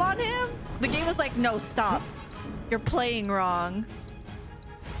spell on him? The game was like, no, stop. You're playing wrong.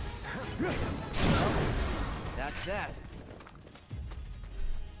 That's that.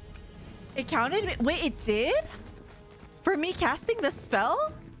 It counted? Wait, it did? For me casting the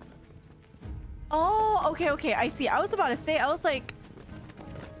spell? Oh, okay, I see. I was about to say, I was like,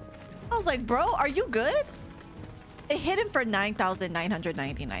 bro, are you good? It hit him for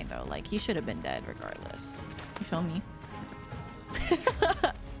 9,999 though. Like, he should have been dead regardless. You feel me?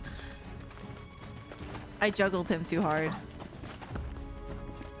 I juggled him too hard.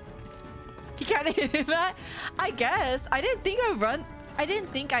 He kind of hit that? I guess. I didn't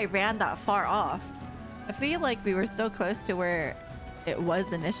think I ran that far off. I feel like we were so close to where it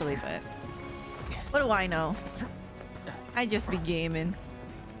was initially, but what do I know? I just be gaming.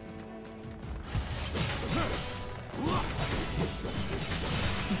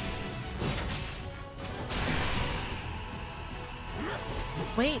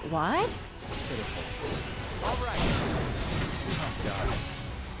 Wait, what? All right. Oh god.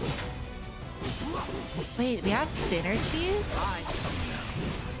 Wait, we have synergies?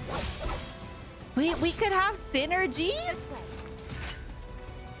 Wait, we could have synergies?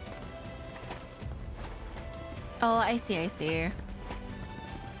 Oh, I see.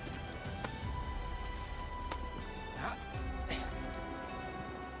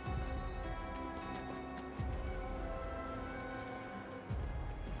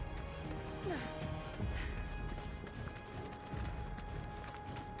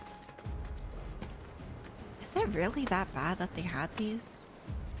 Is it really that bad that they had these?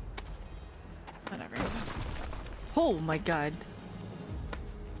 Whatever. Oh my god.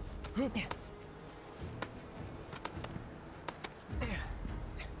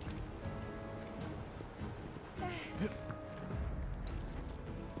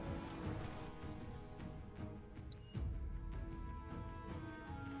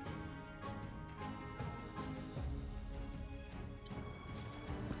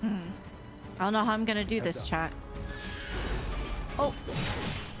 I don't know how I'm gonna do this, chat. Oh.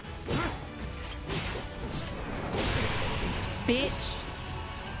 Bitch.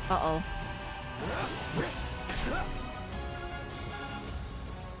 Uh-oh.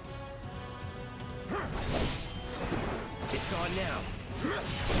 It's on now.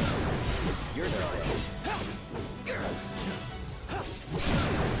 You're done.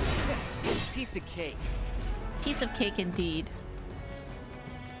 Piece of cake. Piece of cake indeed.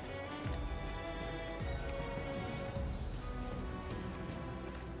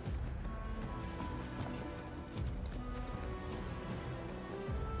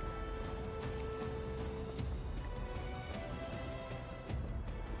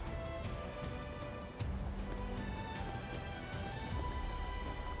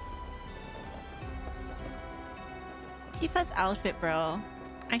 Tifa's outfit, bro.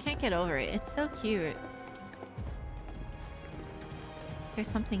 I can't get over it. It's so cute. Is there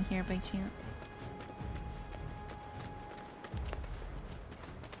something here by chance?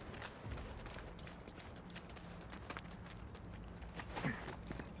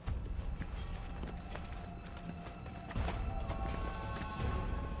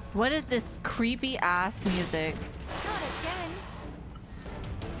 What is this creepy ass music? Not again.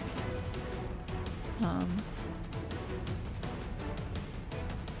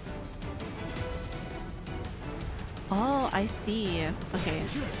 Oh, I see. Okay.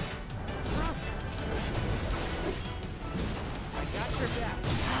 I got your back.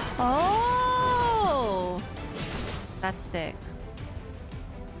 Oh! That's sick.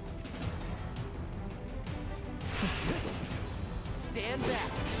 Stand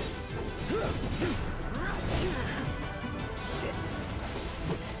back. Shit.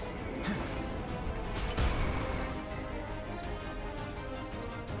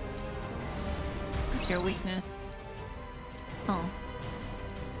 What's your weakness? Oh.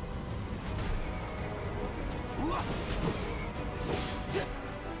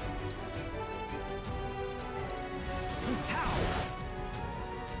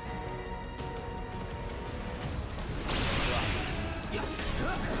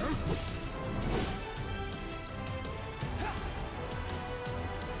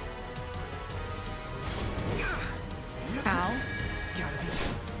 Ow.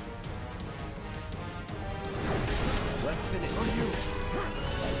 Let's finish. On you.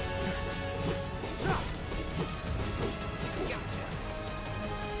 Gotcha.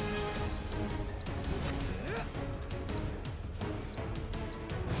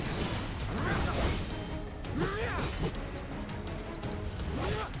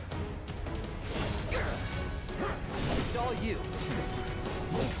 It's all you.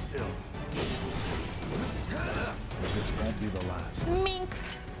 Hold still. This won't be the last. Mink.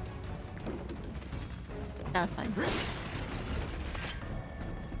 That was fine.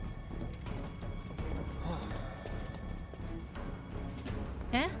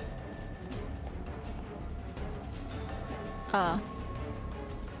 Eh? Oh.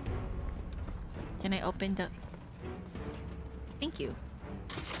 Can I open the... Thank you.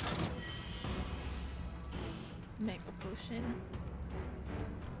 Make a potion.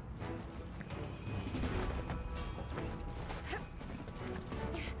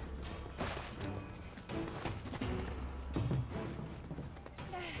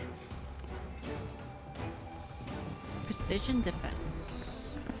 Precision defense.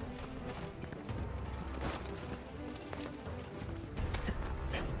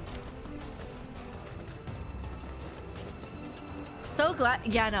 So glad.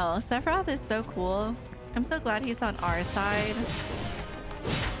 Yeah, no, Sephiroth is so cool. I'm so glad he's on our side.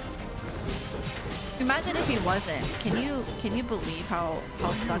 Imagine if he wasn't. Can you believe how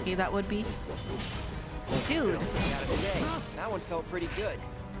sucky that would be? Dude. Gotta say, that one felt pretty good.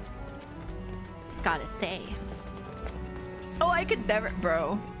 Gotta say. Oh, I could never,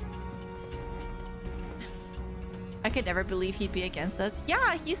 bro. I could never believe he'd be against us.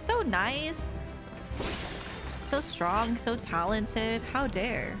 Yeah, he's so nice. So strong, so talented. How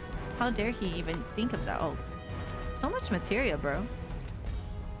dare? How dare he even think of that? Oh, so much materia, bro.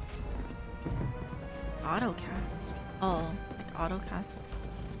 Auto cast. Oh, like auto cast.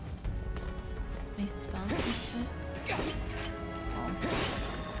 My spells and shit. Oh.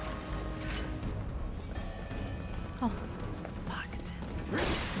 Oh, boxes.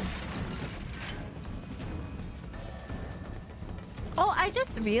 Oh, I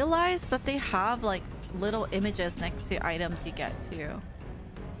just realized that they have like little images next to items you get too.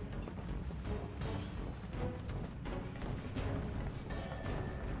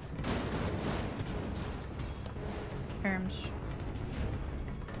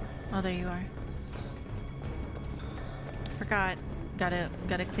 Oh, there you are. Forgot. Gotta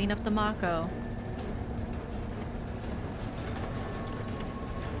clean up the Mako.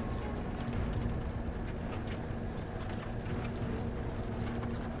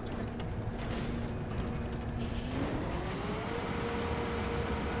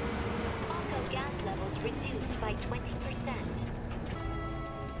 Mako gas levels reduced by 20%.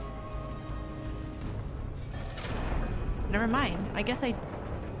 Never mind. I guess I...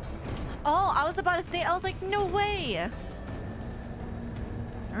 Oh, I was about to say, I was like, no way.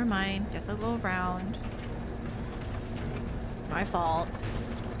 Never mind. Guess I'll go around. My fault.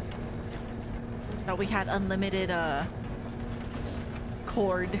 Thought we had unlimited,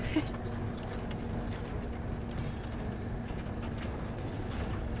 cord.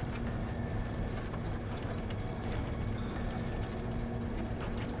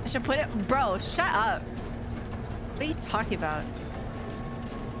 I should put it... Bro, shut up. What are you talking about?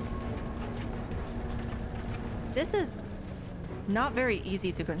 This is not very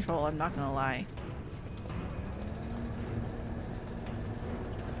easy to control, I'm not gonna lie.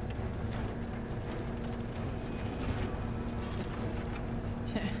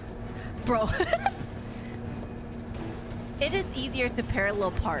 Bro. It is easier to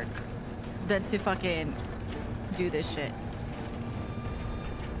parallel park than to fucking do this shit.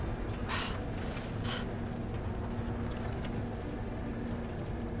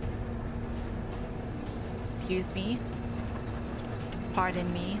 Excuse me.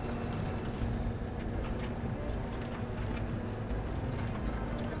 Pardon me.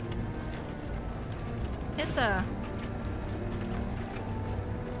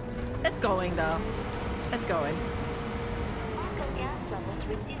 It's going though. It's going. Mako gas levels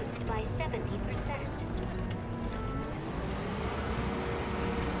reduced by 70%.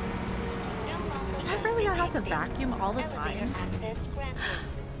 I really have to vacuum all the time. Access granted.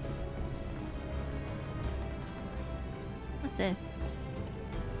 What's this?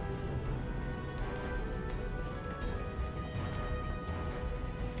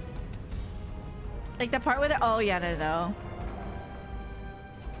 Like the part where oh yeah, no.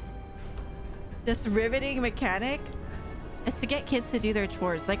 This riveting mechanic is to get kids to do their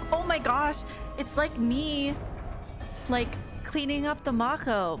chores. Like, oh my gosh, it's like me, like cleaning up the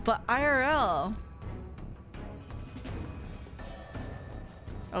Mako, but IRL.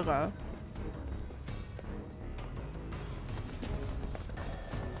 Okay.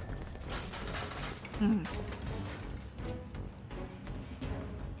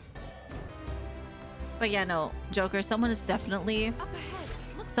 But yeah, no, Joker, someone is definitely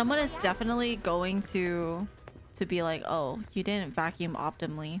going to be like, oh, you didn't vacuum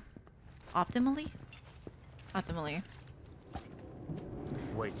optimally. Optimally?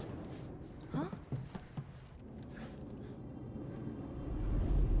 Wait. Huh?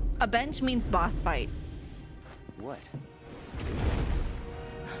 A bench means boss fight. What?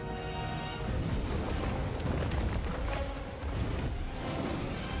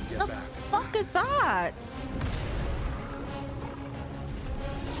 The fuck is that?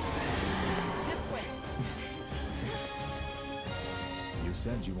 You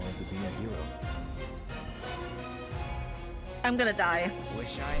said you wanted to be a hero. I'm gonna die.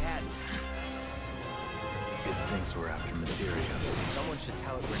 Wish I hadn't. It thinks we're after materia. Someone should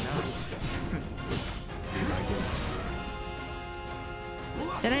tell it we're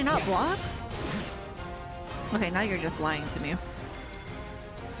not. Did I not block? Okay, now you're just lying to me.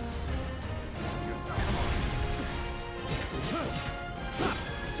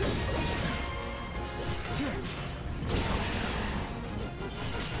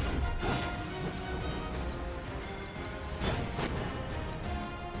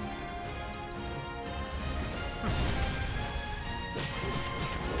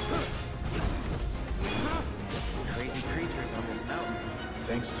 Crazy creatures on this mountain.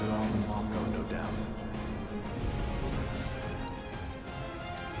 Thanks to all the Mako, no doubt.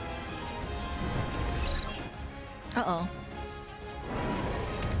 Uh-oh.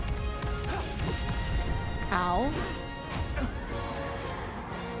 Ow.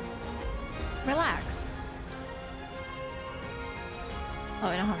 Relax. Oh,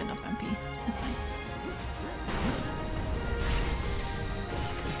 I don't have enough MP. That's fine.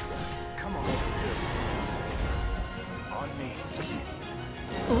 Come on, still. On me.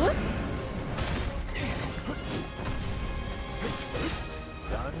 Oops.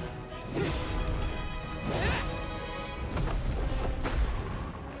 Done.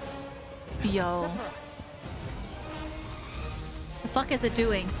 Yo. The fuck is it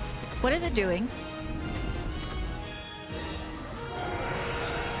doing? What is it doing?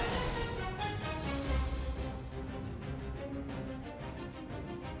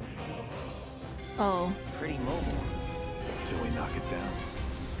 Oh. Pretty mobile. Till we knock it down.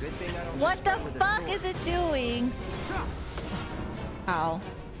 Good thing I don't. What the just with a fuck sword. is it doing? Ow.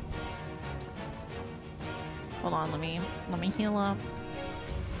 Hold on, let me heal up.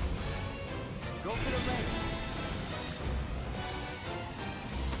 Go for the leg.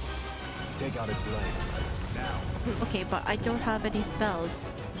 Take out its legs. Now. Okay, but I don't have any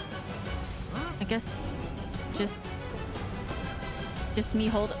spells. I guess just me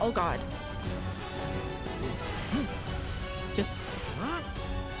hold. Oh god. Just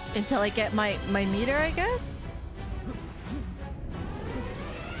until I get my meter, I guess.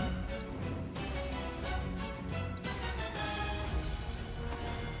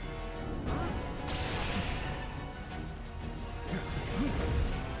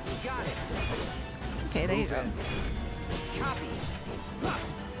 Got it. Okay, there you go. Copy.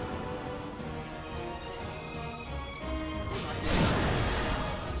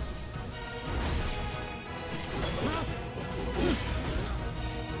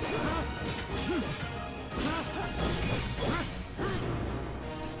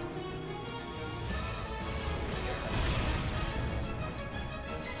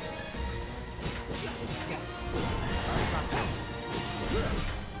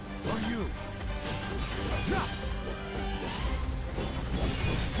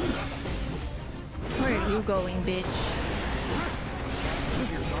 you going, bitch?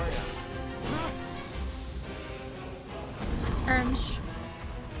 Orange.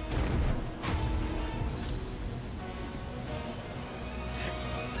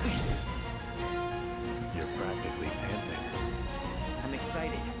 You're practically panting. I'm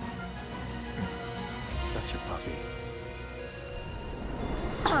excited. Such a puppy.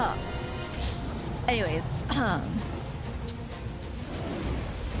 Anyways,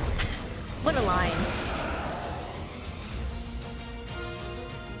 what a line.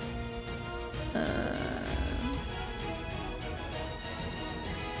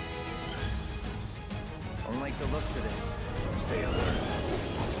 Don't like the looks of this. Stay alert.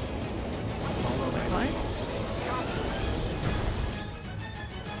 Follow me. What?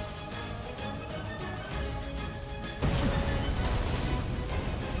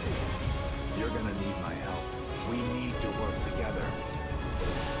 You're gonna need my help. We need to work together.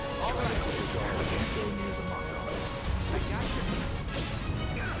 All right, don't go near the Mako. I got you.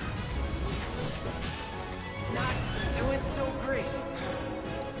 Not doing so great.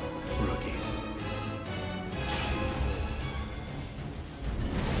 Rookies.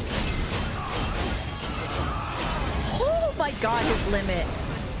 Oh my god, his limit.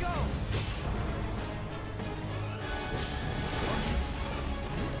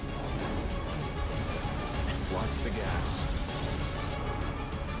 Watch the gas.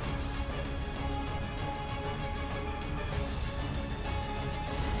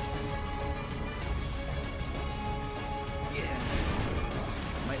 Yeah.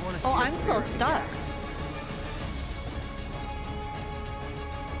 Might want to. Oh, I'm still stuck.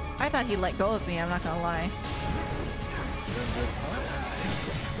 I thought he let go of me, I'm not gonna lie.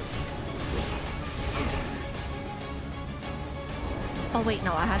 Oh wait,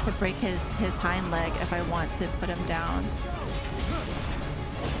 no, I had to break his hind leg if I want to put him down.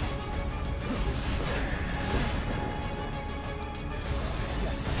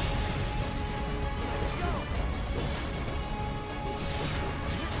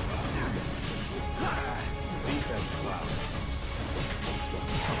 Defense Cloud.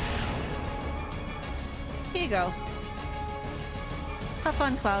 Here you go. Have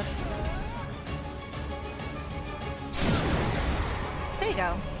fun, Cloud. There you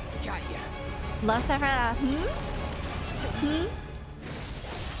go. Got ya. Less ever that.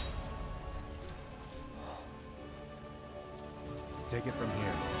 Take it from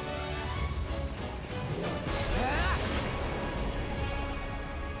here.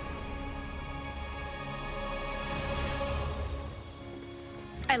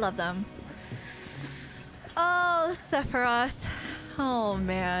 I love them. Oh, Sephiroth. Oh,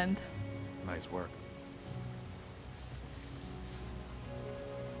 man. Nice work.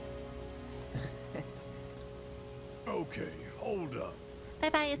 Okay, hold up.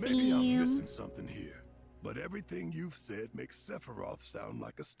 Bye-bye, Maybe I'm Azim. missing something here, but everything you've said makes Sephiroth sound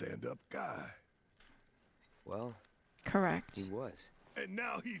like a stand-up guy. Well, correct. He was. And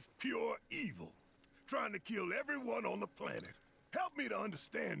now he's pure evil, trying to kill everyone on the planet. Help me to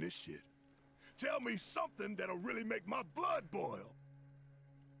understand this shit. Tell me something that'll really make my blood boil.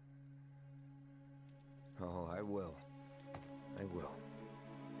 Oh, I will. I will.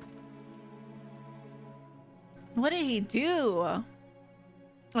 What did he do?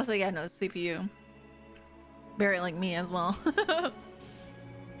 Also, yeah, no, CPU. Very like me as well.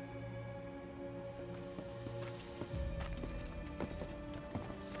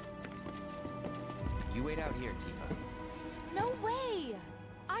 You wait out here, Tifa. No way!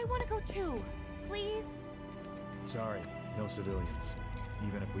 I want to go too. Please? Sorry, no civilians.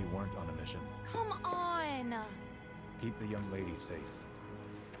 Even if we weren't on a mission. Come on! Keep the young lady safe.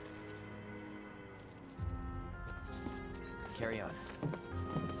 Carry on.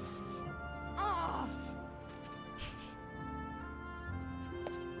 Oh.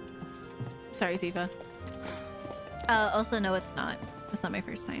 Sorry, Tifa. Also, no, it's not. It's not my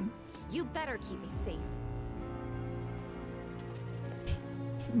first time. You better keep me safe.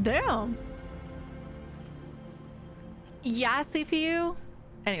 Damn. Yeah, CPU.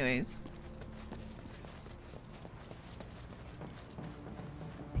 Anyways.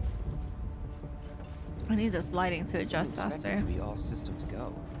 I need this lighting to adjust faster. It to be all systems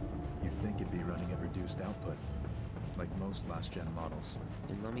go. You'd think it'd be running at reduced output, like most last-gen models.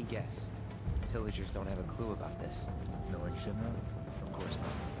 And let me guess, villagers don't have a clue about this. Knowing Shinra? Of course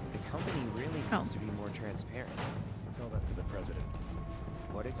not. The company really needs to be more transparent. Tell that to the president.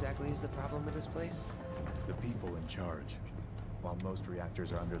 What exactly is the problem with this place? The people in charge. While most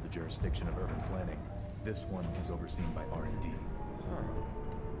reactors are under the jurisdiction of urban planning, this one is overseen by R&D. Huh.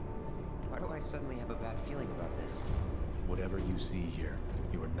 Why do I suddenly have a bad feeling about this? Whatever you see here,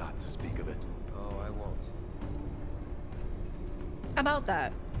 you are not to speak of it. Oh, I won't. About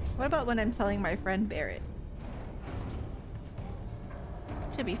that. What about when I'm telling my friend Barrett?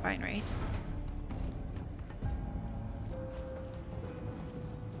 Should be fine, right?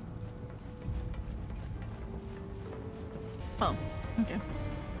 Oh, okay.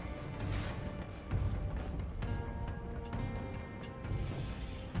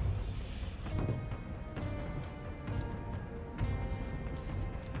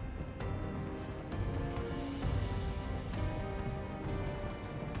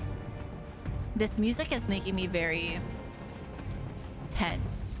 This music is making me very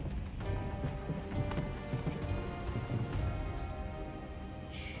tense.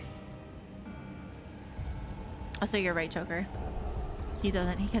 Also, you're right, Joker. He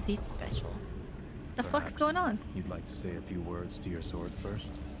doesn't, because he's special. The fuck's going on? You'd like to say a few words to your sword first?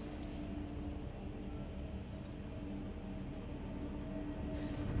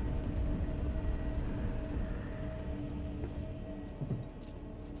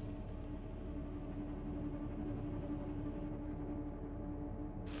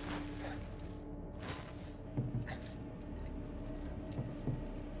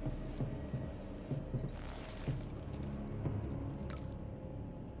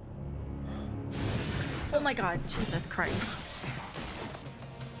 Oh my god, Jesus Christ.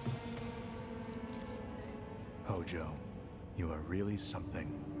 Hojo, you are really something.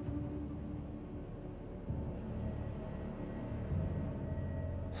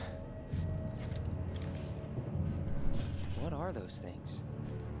 What are those things?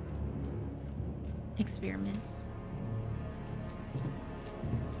 Experiments.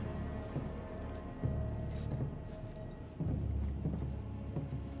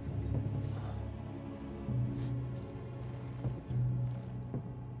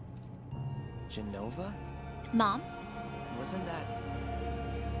 Genova? Mom? Wasn't that...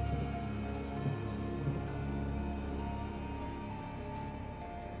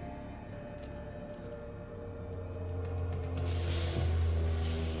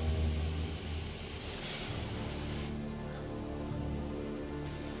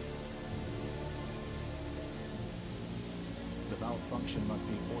 The valve function must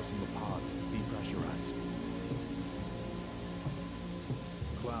be forcing the pods to depressurize.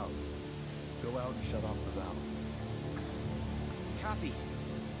 Cloud, go out and shut off the valve. Copy.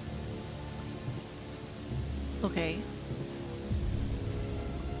 Okay.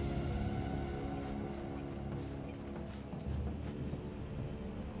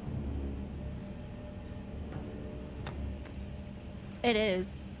 It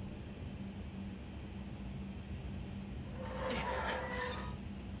is.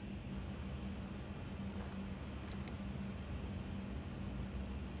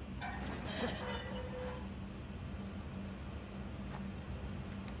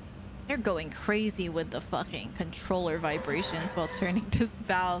 You're going crazy with the fucking controller vibrations while turning this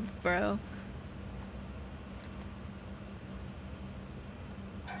valve, bro.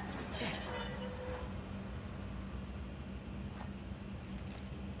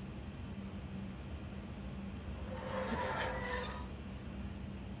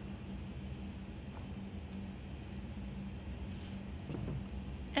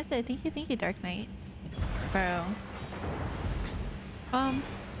 I said, thank you, Dark Knight. Bro.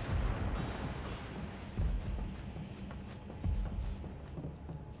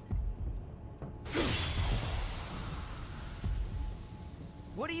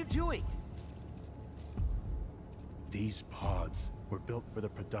 What are you doing? These pods were built for the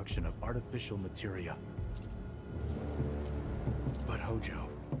production of artificial materia. But Hojo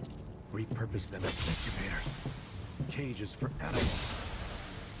repurposed them as incubators, cages for animals,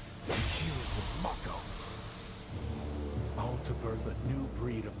 infused with Mako, all to birth a new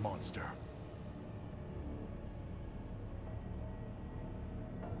breed of monster.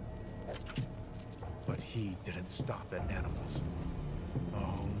 But he didn't stop at animals.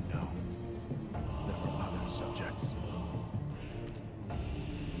 Oh no. There were other subjects.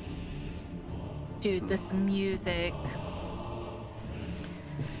 Dude, this music.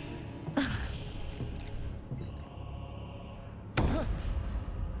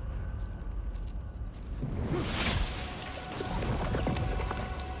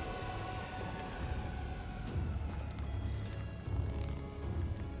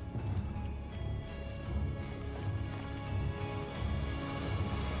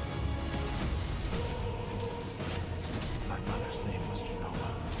 My mother's name was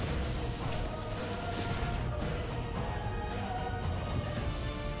Genova.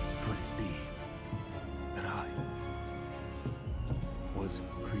 Could it be that I was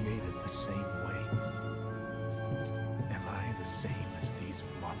created the same way? Am I the same as these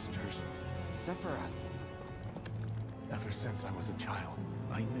monsters? Sephiroth. Ever since I was a child,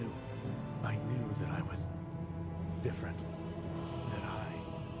 I knew that I was different. That I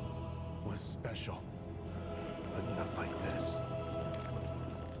was special. But not like this.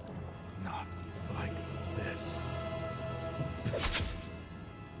 Not like this.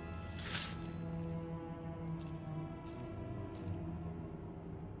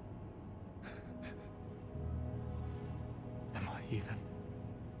 Am I even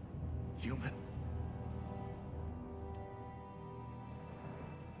human?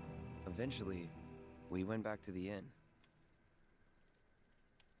 Eventually, we went back to the inn.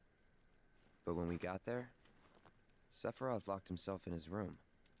 But when we got there, Sephiroth locked himself in his room.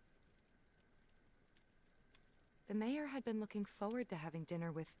 The mayor had been looking forward to having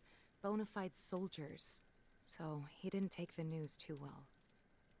dinner with bona fide soldiers, so he didn't take the news too well.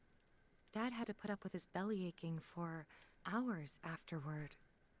 Dad had to put up with his belly aching for hours afterward.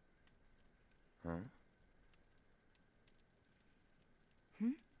 Huh?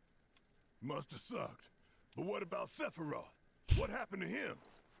 Must have sucked. But what about Sephiroth? What happened to him?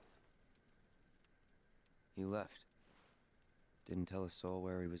 He left. Didn't tell a soul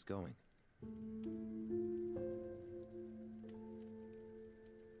where he was going.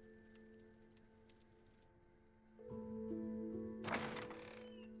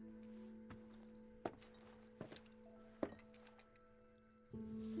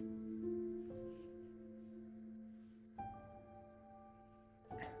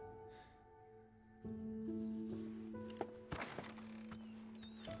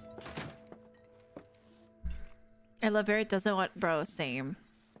 I love her. It doesn't want, bro. Same.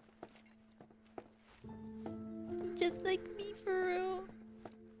 Just like me, for real.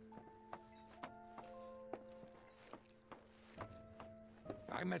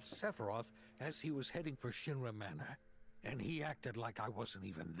 I met Sephiroth as he was heading for Shinra Manor, and he acted like I wasn't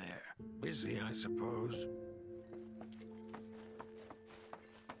even there. Busy, I suppose.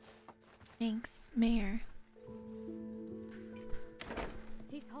 Thanks, Mayor.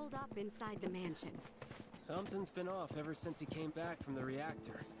 He's holed up inside the mansion. Something's been off ever since he came back from the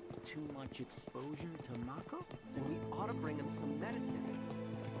reactor. Too much exposure to Mako? Then we ought to bring him some medicine.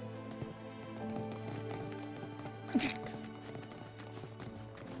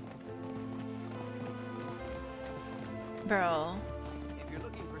 Bro. If you're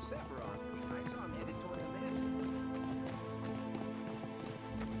looking for Sephiroth, I saw him headed toward the mansion.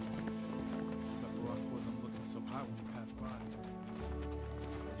 Sephiroth wasn't looking so hot when he passed by.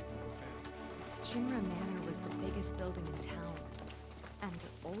 Shinra Manor was the biggest building in town, and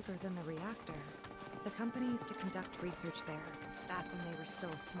older than the reactor. The company used to conduct research there, back when they were still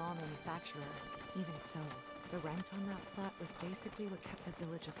a small manufacturer. Even so, the rent on that plot was basically what kept the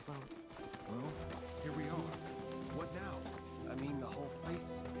village afloat. Well, here we are. What now? I mean, the whole place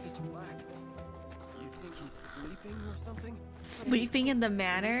is pitch black. You think he's sleeping or something? Sleeping in the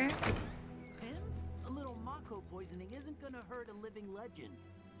manor? Him? A little Mako poisoning isn't gonna hurt a living legend.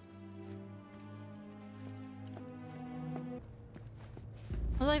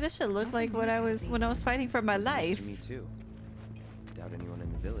 I was like, this should look like what I was when I was fighting for my life. To me too. Doubt anyone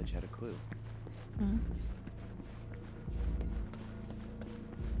in the village had a clue.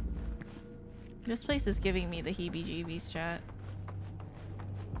 This place is giving me the heebie-jeebies, chat.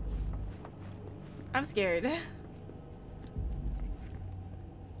 I'm scared.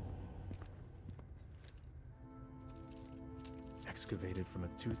 Excavated from a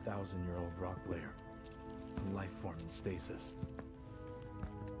 2,000-year-old rock layer. A life form in stasis.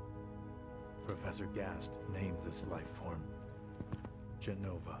 Professor Gast named this life form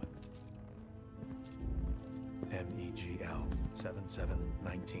Genova. MEGL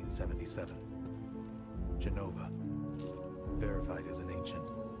 77-1977. Genova. Verified as an ancient.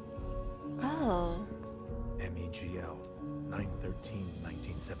 Oh. MEGL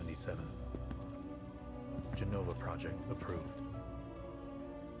 9/13/1977. Genova project approved.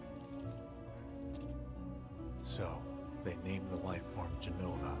 So, they named the life form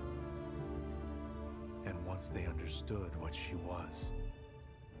Genova. And once they understood what she was,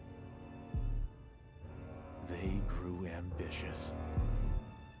 they grew ambitious.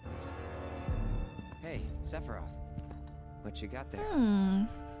 Hey, Sephiroth. What you got there?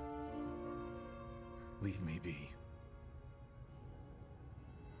 Leave me be.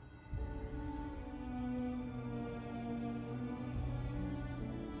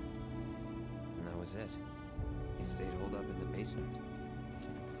 And that was it. He stayed holed up in the basement.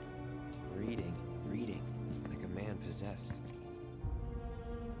 Reading, like a man possessed.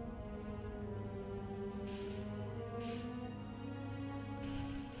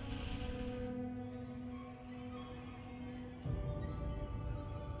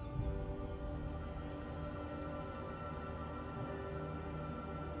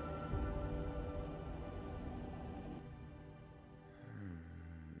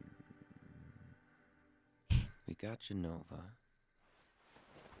 got Genova.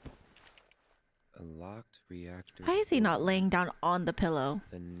 A locked reactor. Why is he not laying down on the pillow?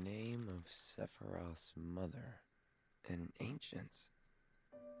 The name of Sephiroth's mother. And ancients.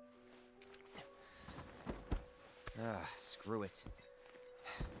 Screw it.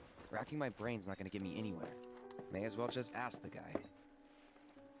 Racking my brain's not gonna get me anywhere. May as well just ask the guy.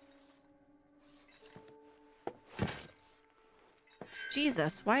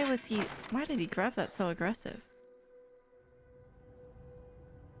 Jesus, why did he grab that so aggressive?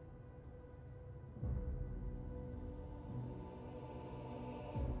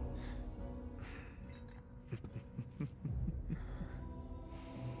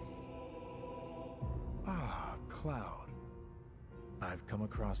 Ah, Cloud. I've come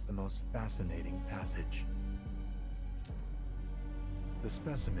across the most fascinating passage. The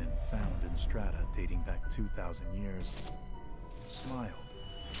specimen found in strata dating back 2,000 years smiled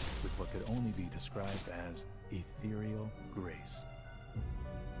with what could only be described as ethereal grace.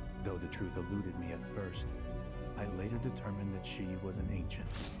 Though the truth eluded me at first, I later determined that she was an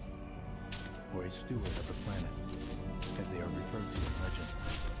ancient, or a steward of the planet, as they are referred to in legend.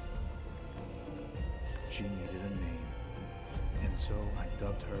 She needed a name, and so I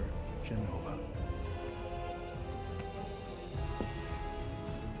dubbed her Genova.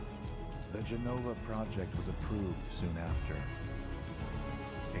 The Genova project was approved soon after.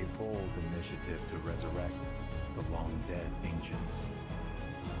 A bold initiative to resurrect the long-dead ancients.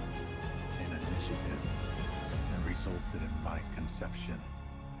 An initiative that resulted in my conception.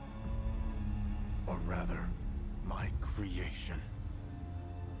 Or rather, my creation.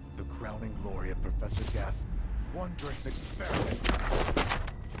 The crowning glory of Professor Gas' wondrous experiment.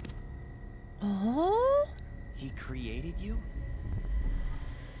 Oh? He created you?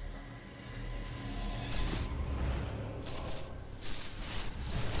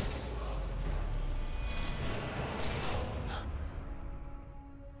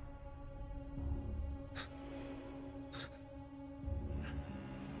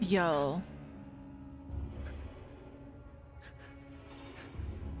 Yo.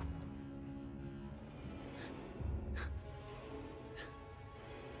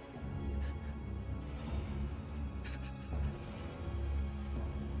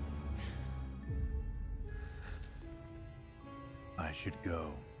 I should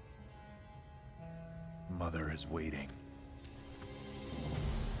go. Mother is waiting.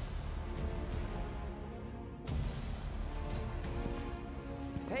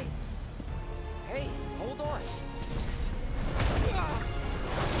 Hey! Hey, hold on!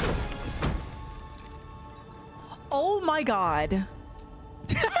 Oh my god.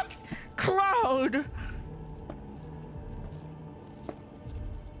 Cloud!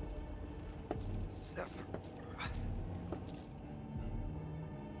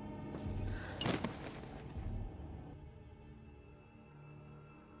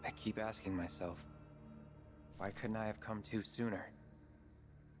 I keep asking myself, why couldn't I have come to sooner?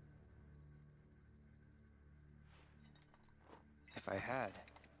 If I had,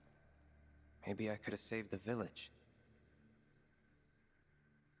 maybe I could have saved the village.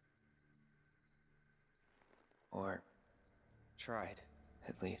 Or tried,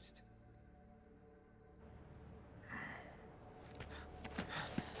 at least.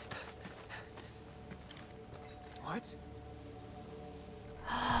 What?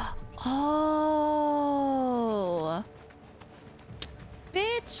 Oh.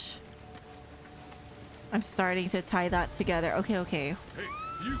 Bitch. I'm starting to tie that together. Okay, okay. Hey,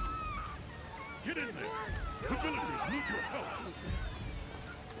 you! Get in there! The villagers need your help!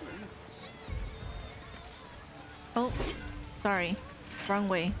 Oh, sorry. Wrong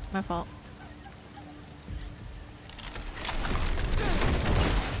way. My fault.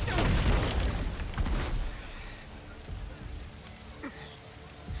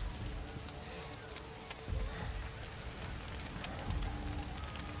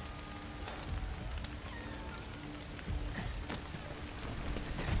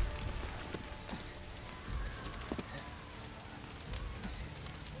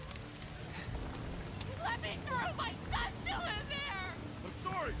 Let me through! My son's still in there! I'm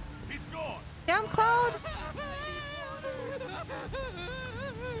sorry! He's gone! Damn, Cloud!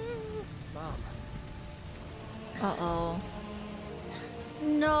 Mom. Uh-oh.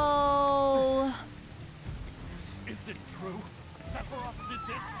 No! Is it true? Sephiroth did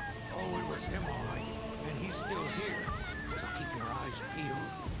this? Oh, it was him, all right. And he's still here. So keep your eyes peeled.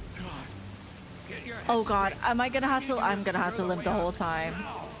 God. Get your head Oh god, straight. am I gonna have to? I'm gonna have to You're limp the way whole out. time.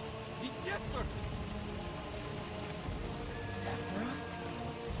 Now. Yes, sir! Sephiroth?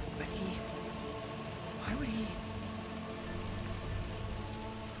 But why would he...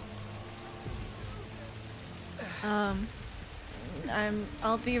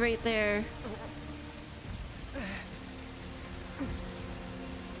 I'll be right there.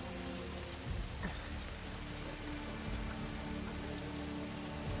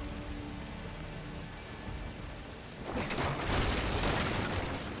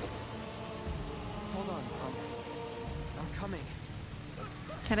 Hold on, I'm coming.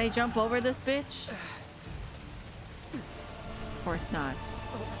 Can I jump over this bitch? Of course not.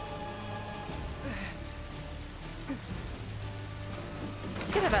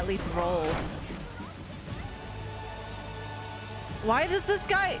 Could have at least rolled. Why does this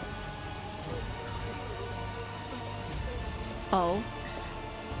guy... Oh.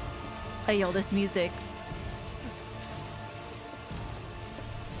 Hey, yo, this music.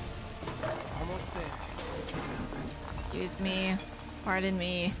 Almost there. Excuse me. Pardon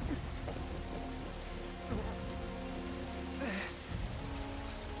me.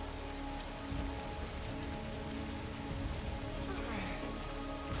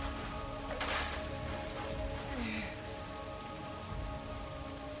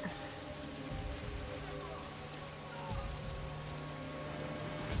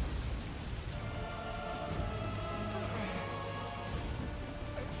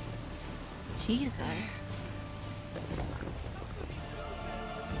 Jesus.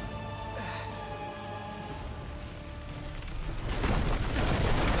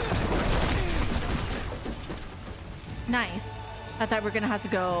 Nice. I thought we were gonna have to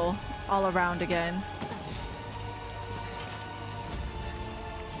go all around again.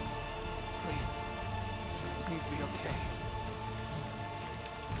 Please be okay.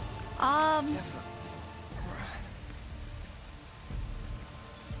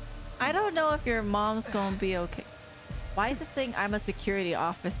 I don't know if your mom's gonna be okay. Why is it saying I'm a security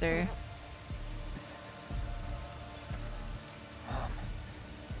officer?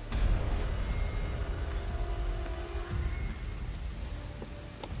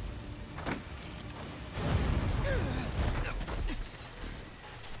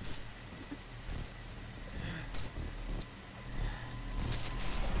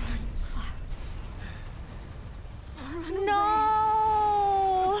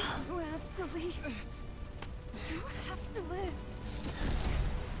 No! You have to leave. You have to live.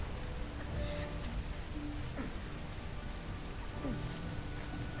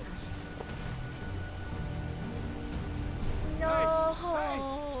 No!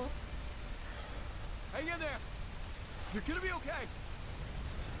 Hang in there! You're gonna be okay!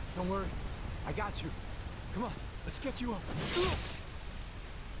 Don't worry, I got you. Come on, let's get you up.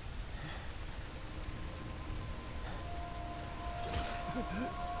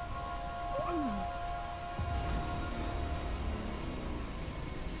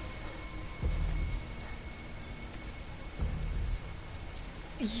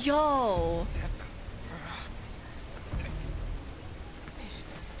 Yo!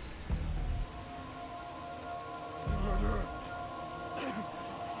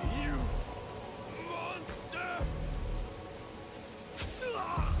 You monster!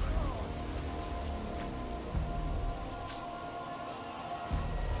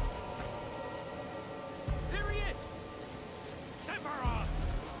 There he is! Sephiroth!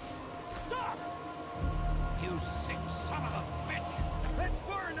 Stop! You sick son of a bitch! That's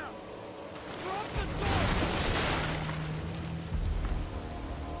far enough! Drop the sword!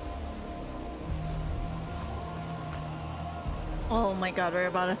 Oh my god, we're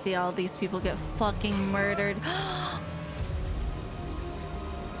about to see all these people get fucking murdered.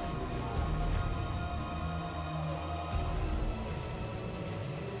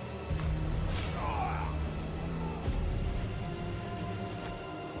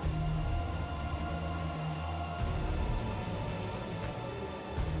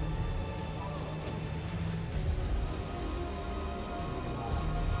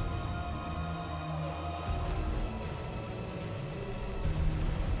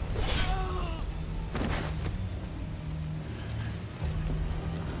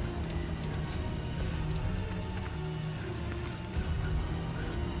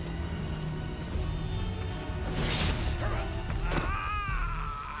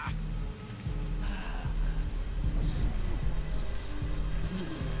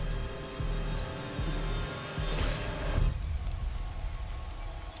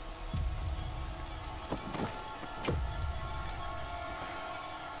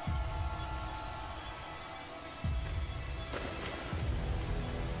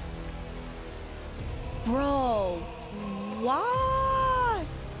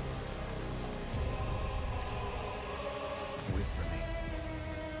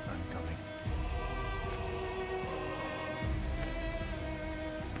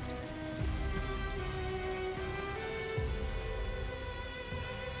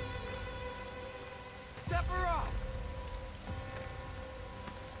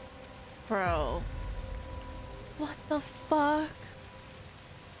 Bro. What the fuck?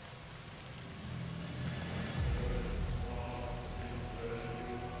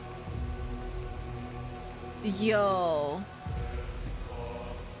 Yo.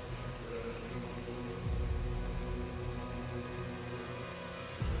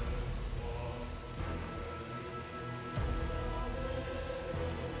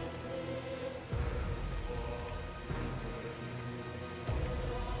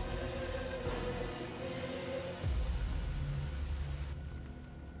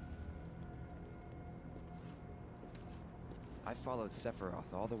 I followed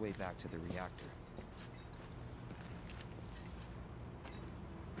Sephiroth all the way back to the reactor.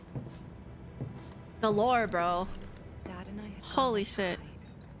 The lore, bro. Dad and I had Holy shit.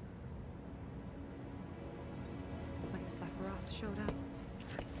 When Sephiroth showed up,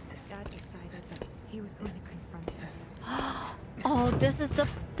 Dad decided that he was going to confront him. Oh, this is the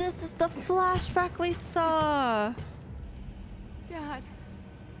flashback we saw. Dad.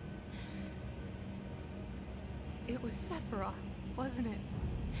 It was Sephiroth, wasn't it?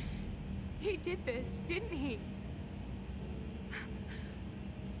 He did this, didn't he?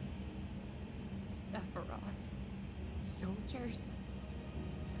 Sephiroth. Soldiers.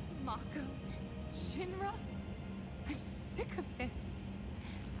 Mako. Shinra. I'm sick of this.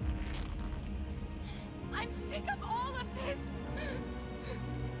 I'm sick of all of this!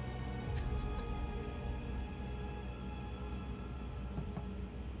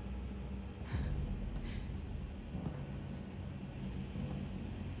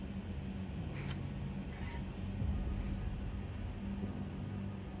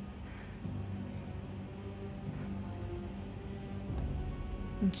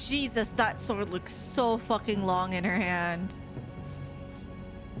 Jesus, that sword looks so fucking long in her hand.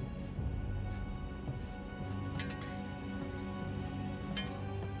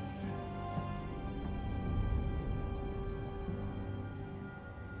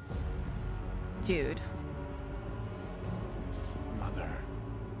 Dude. Mother,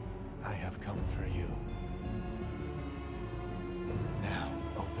 I have come for you. Now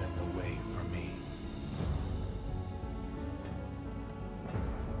open the way for me.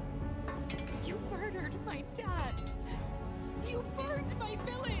 You murdered my dad! You burned my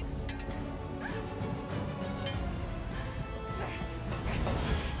village!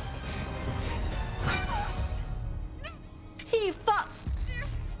 He fuck.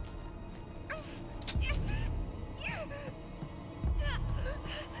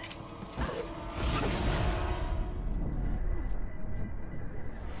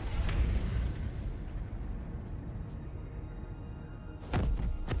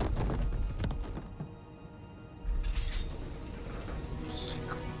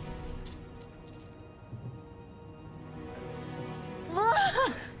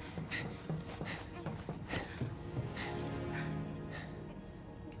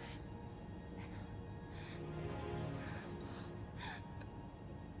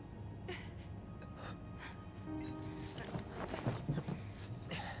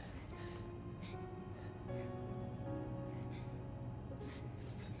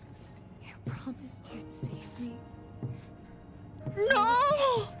 Promised you'd save me.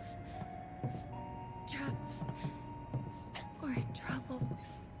 No! Trapped or in trouble.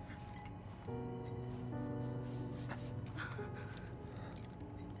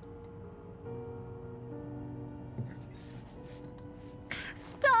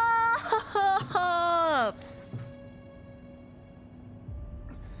 Stop!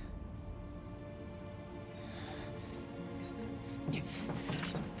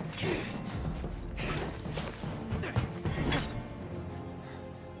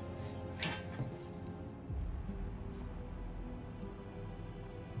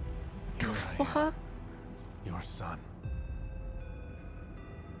 Fuck. Your son.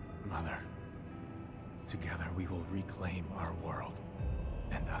 Mother. Together we will reclaim our world.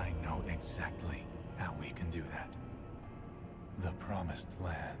 And I know exactly how we can do that. The Promised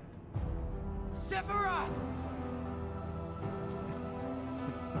Land. Sephiroth!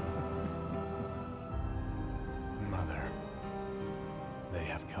 Mother. They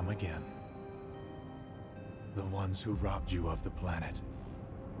have come again. The ones who robbed you of the planet.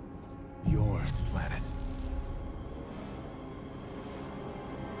 Your planet.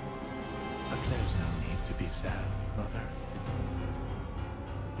 But there's no need to be sad, Mother.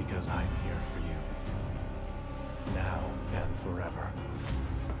 Because I'm here for you. Now and forever.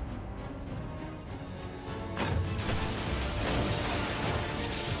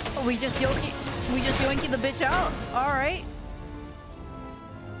 Oh, we just yoinky the bitch out. All right.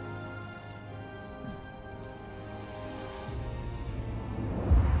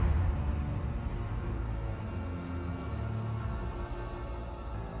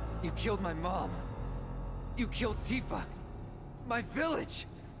 You killed my mom. You killed Tifa. My village.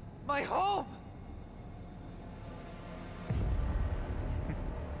 My home.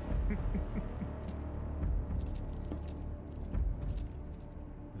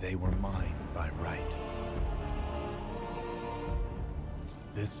 They were mine by right.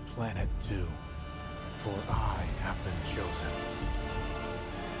 This planet too, for I have been chosen.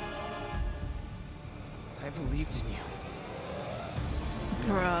 I believed in you.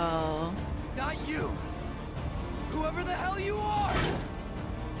 Bro. Not you! Whoever the hell you are!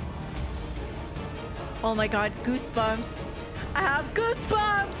 Oh my god, goosebumps. I have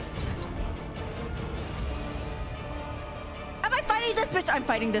goosebumps! Am I fighting this bitch? I'm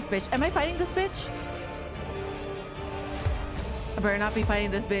fighting this bitch. Am I fighting this bitch? I better not be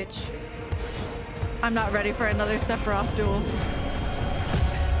fighting this bitch. I'm not ready for another Sephiroth duel.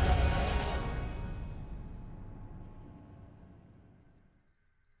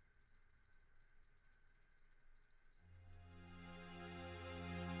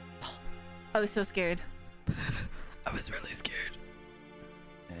 I was so scared. I was really scared.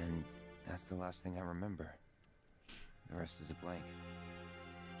 And that's the last thing I remember. The rest is a blank.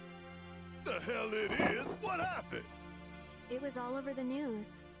 The hell it is? What happened? It was all over the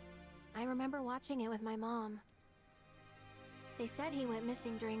news. I remember watching it with my mom. They said he went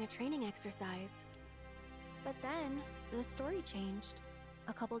missing during a training exercise. But then, the story changed.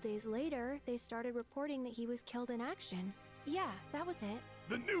 A couple days later, they started reporting that he was killed in action. Yeah, that was it.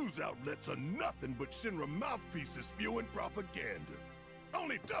 The news outlets are nothing but Shinra mouthpieces spewing propaganda.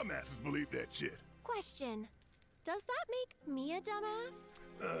 Only dumbasses believe that shit. Question. Does that make me a dumbass?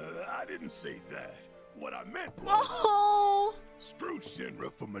 I didn't say that. What I meant was... Oh! Screw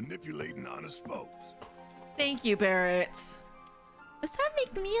Shinra for manipulating honest folks. Thank you, Barrett. Does that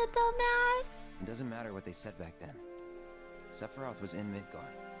make me a dumbass? It doesn't matter what they said back then. Sephiroth was in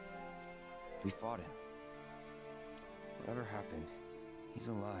Midgard. We fought him. Whatever happened, he's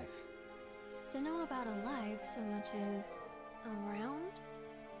alive. Don't know about alive so much as around?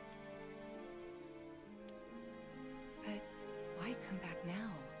 But why come back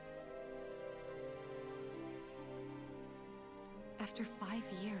now? After 5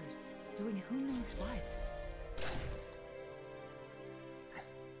 years, doing who knows what?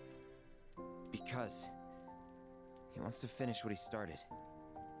 Because he wants to finish what he started.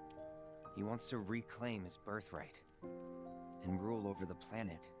 He wants to reclaim his birthright and rule over the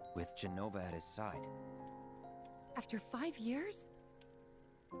planet with Jenova at his side. After 5 years?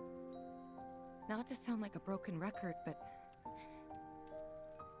 Not to sound like a broken record, but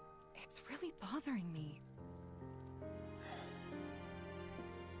it's really bothering me.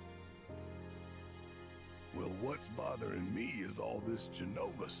 Well, what's bothering me is all this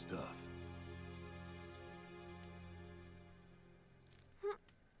Jenova stuff.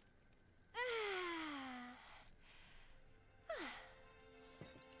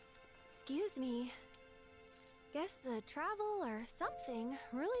 Excuse me. Guess the travel or something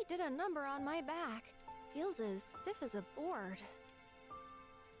really did a number on my back. Feels as stiff as a board.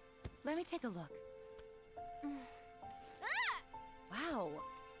 Let me take a look. Wow.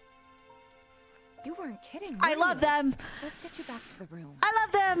 You weren't kidding, I were love you? them. Let's get you back to the room. I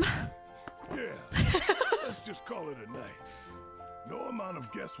love them. Yeah, let's just call it a night. No amount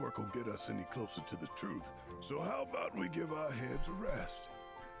of guesswork will get us any closer to the truth. So how about we give our heads a rest?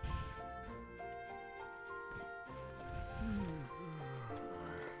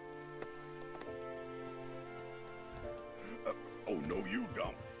 Oh, no, you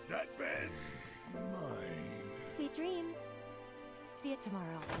don't. That bed's mine. Sweet dreams. See you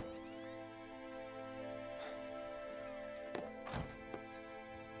tomorrow.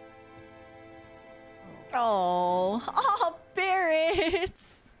 Oh, Barrett.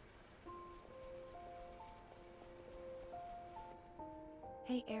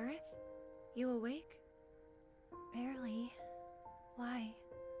 Hey, Aerith? You awake? Barely. Why?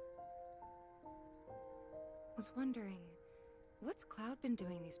 Was wondering, what's Cloud been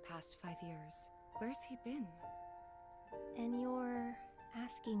doing these past 5 years? Where's he been? And you're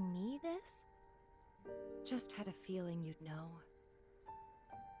asking me this? Just had a feeling you'd know.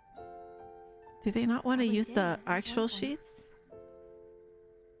 Do they not want to Probably use did the at one actual point. sheets?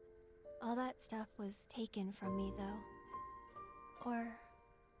 All that stuff was taken from me, though. Or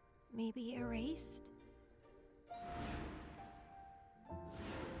maybe erased?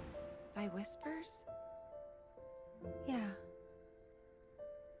 By whispers? Yeah.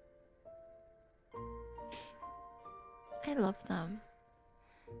 I love them.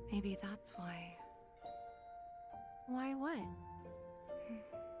 Maybe that's why. Why what?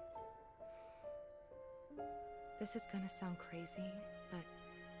 This is gonna sound crazy, but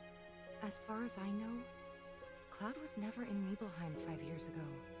As far as I know, Cloud was never in Nibelheim 5 years ago.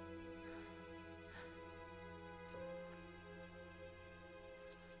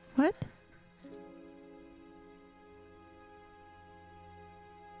 What?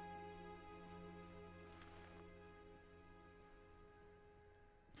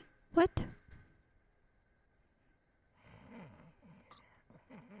 What?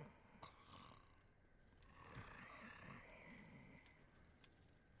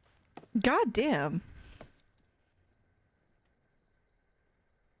 God damn.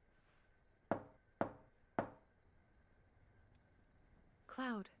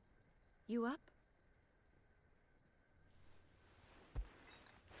 Cloud, you up?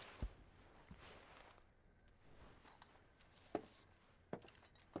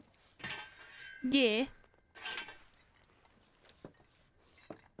 Yeah.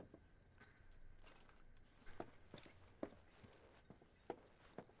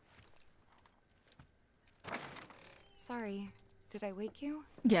 Sorry, did I wake you?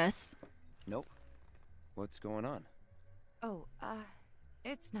 Yes. Nope. What's going on? Oh,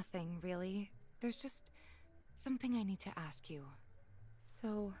 it's nothing, really. There's just something I need to ask you.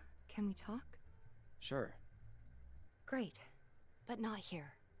 So, can we talk? Sure. Great, but not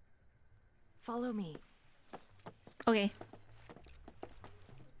here. Follow me. Okay.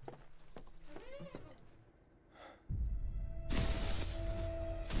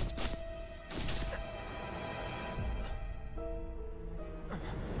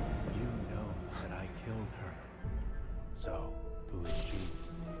 You know that I killed her. So, who is she?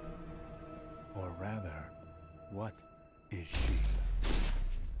 Or rather, what is she?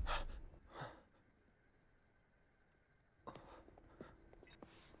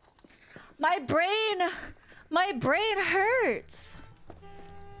 My brain hurts.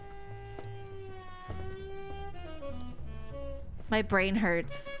 My brain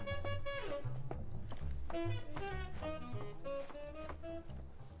hurts.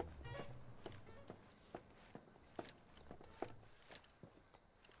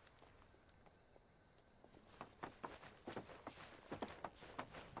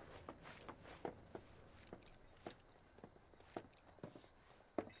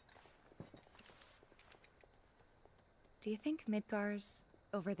 Do you think Midgar's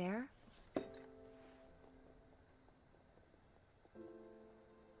over there?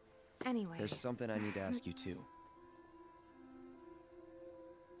 Anyway. There's something I need to ask you too.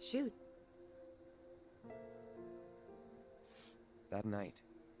 Shoot. That night,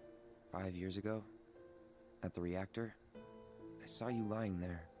 5 years ago, at the reactor, I saw you lying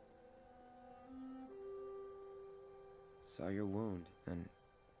there. Saw your wound and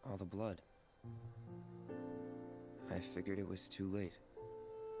all the blood. I figured it was too late.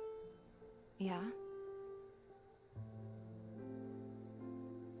 Yeah?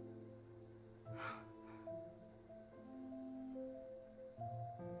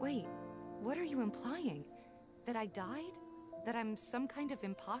 Wait, what are you implying? That I died? That I'm some kind of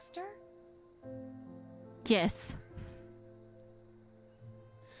imposter? Yes.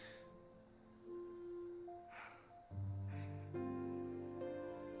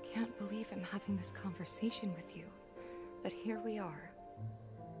 Can't believe I'm having this conversation with you, but here we are.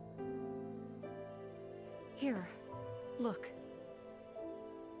 Here, look.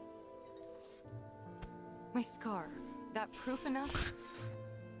 My scar. That proof enough?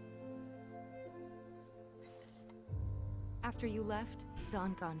 After you left,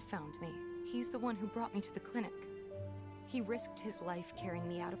 Zangan found me. He's the one who brought me to the clinic. He risked his life carrying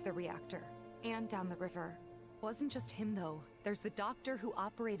me out of the reactor and down the river. Wasn't just him, though. There's the doctor who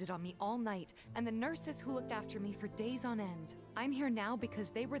operated on me all night, and the nurses who looked after me for days on end. I'm here now because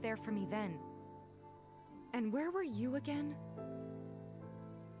they were there for me then. And where were you again?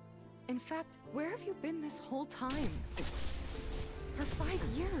 In fact, where have you been this whole time? For 5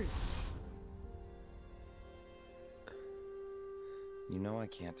 years. You know I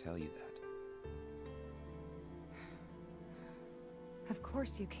can't tell you that. Of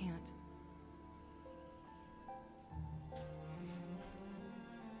course you can't.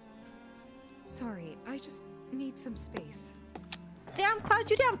 Sorry, I just need some space. Damn, Cloud,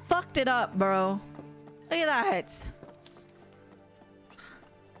 you damn fucked it up, bro. Look at that.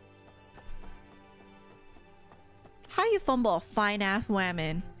 How you fumble a fine-ass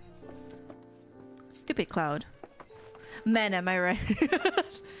whammon? Stupid Cloud. Man, am I right?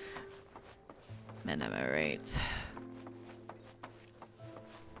 Man, am I right?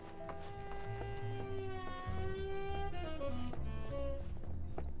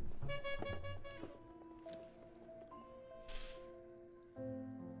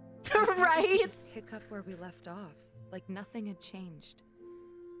 Right? Just pick up where we left off, like nothing had changed.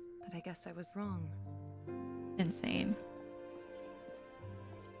 but I guess I was wrong. Insane.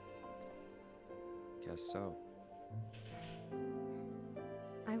 Guess so.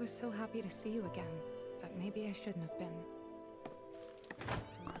 I was so happy to see you again, but maybe I shouldn't have been.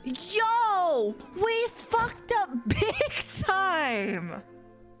 Yo! We fucked up big time!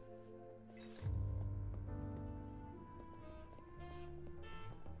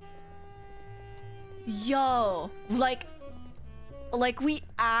 Yo! Like we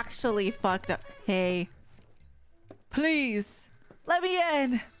actually fucked up. Hey. Please! Let me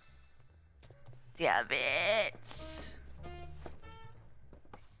in! Damn it!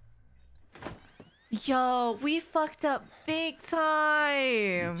 Yo, we fucked up big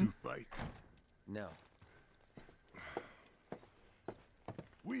time. You two fight. No.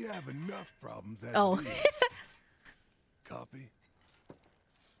 We have enough problems as Oh. it is. Copy.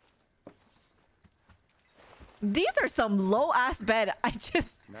 These are some low ass bed. I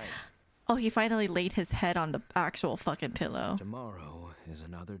just. Night. Oh, he finally laid his head on the actual fucking pillow. Tomorrow is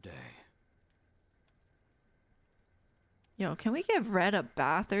another day. Yo, can we give Red a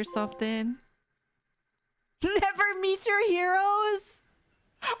bath or something? Never meet your heroes?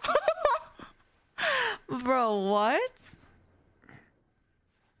 Bro, what?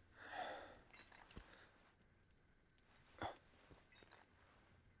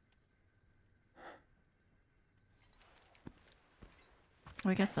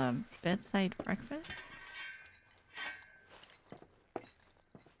 We got some bedside breakfast.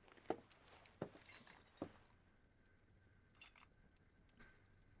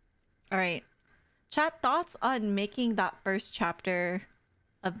 All right. Chat, thoughts on making that first chapter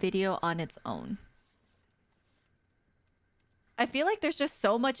a video on its own? I feel like there's just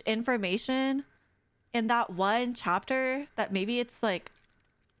so much information in that one chapter that maybe it's like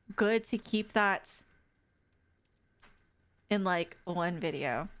good to keep that in like one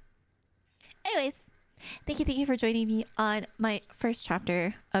video. Anyways, thank you for joining me on my first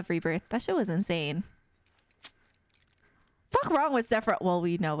chapter of Rebirth. That show was insane. Fuck wrong with Sephiroth. Well,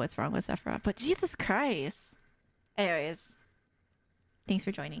 we know what's wrong with Sephiroth, but Jesus Christ. Anyways, thanks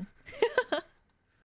for joining.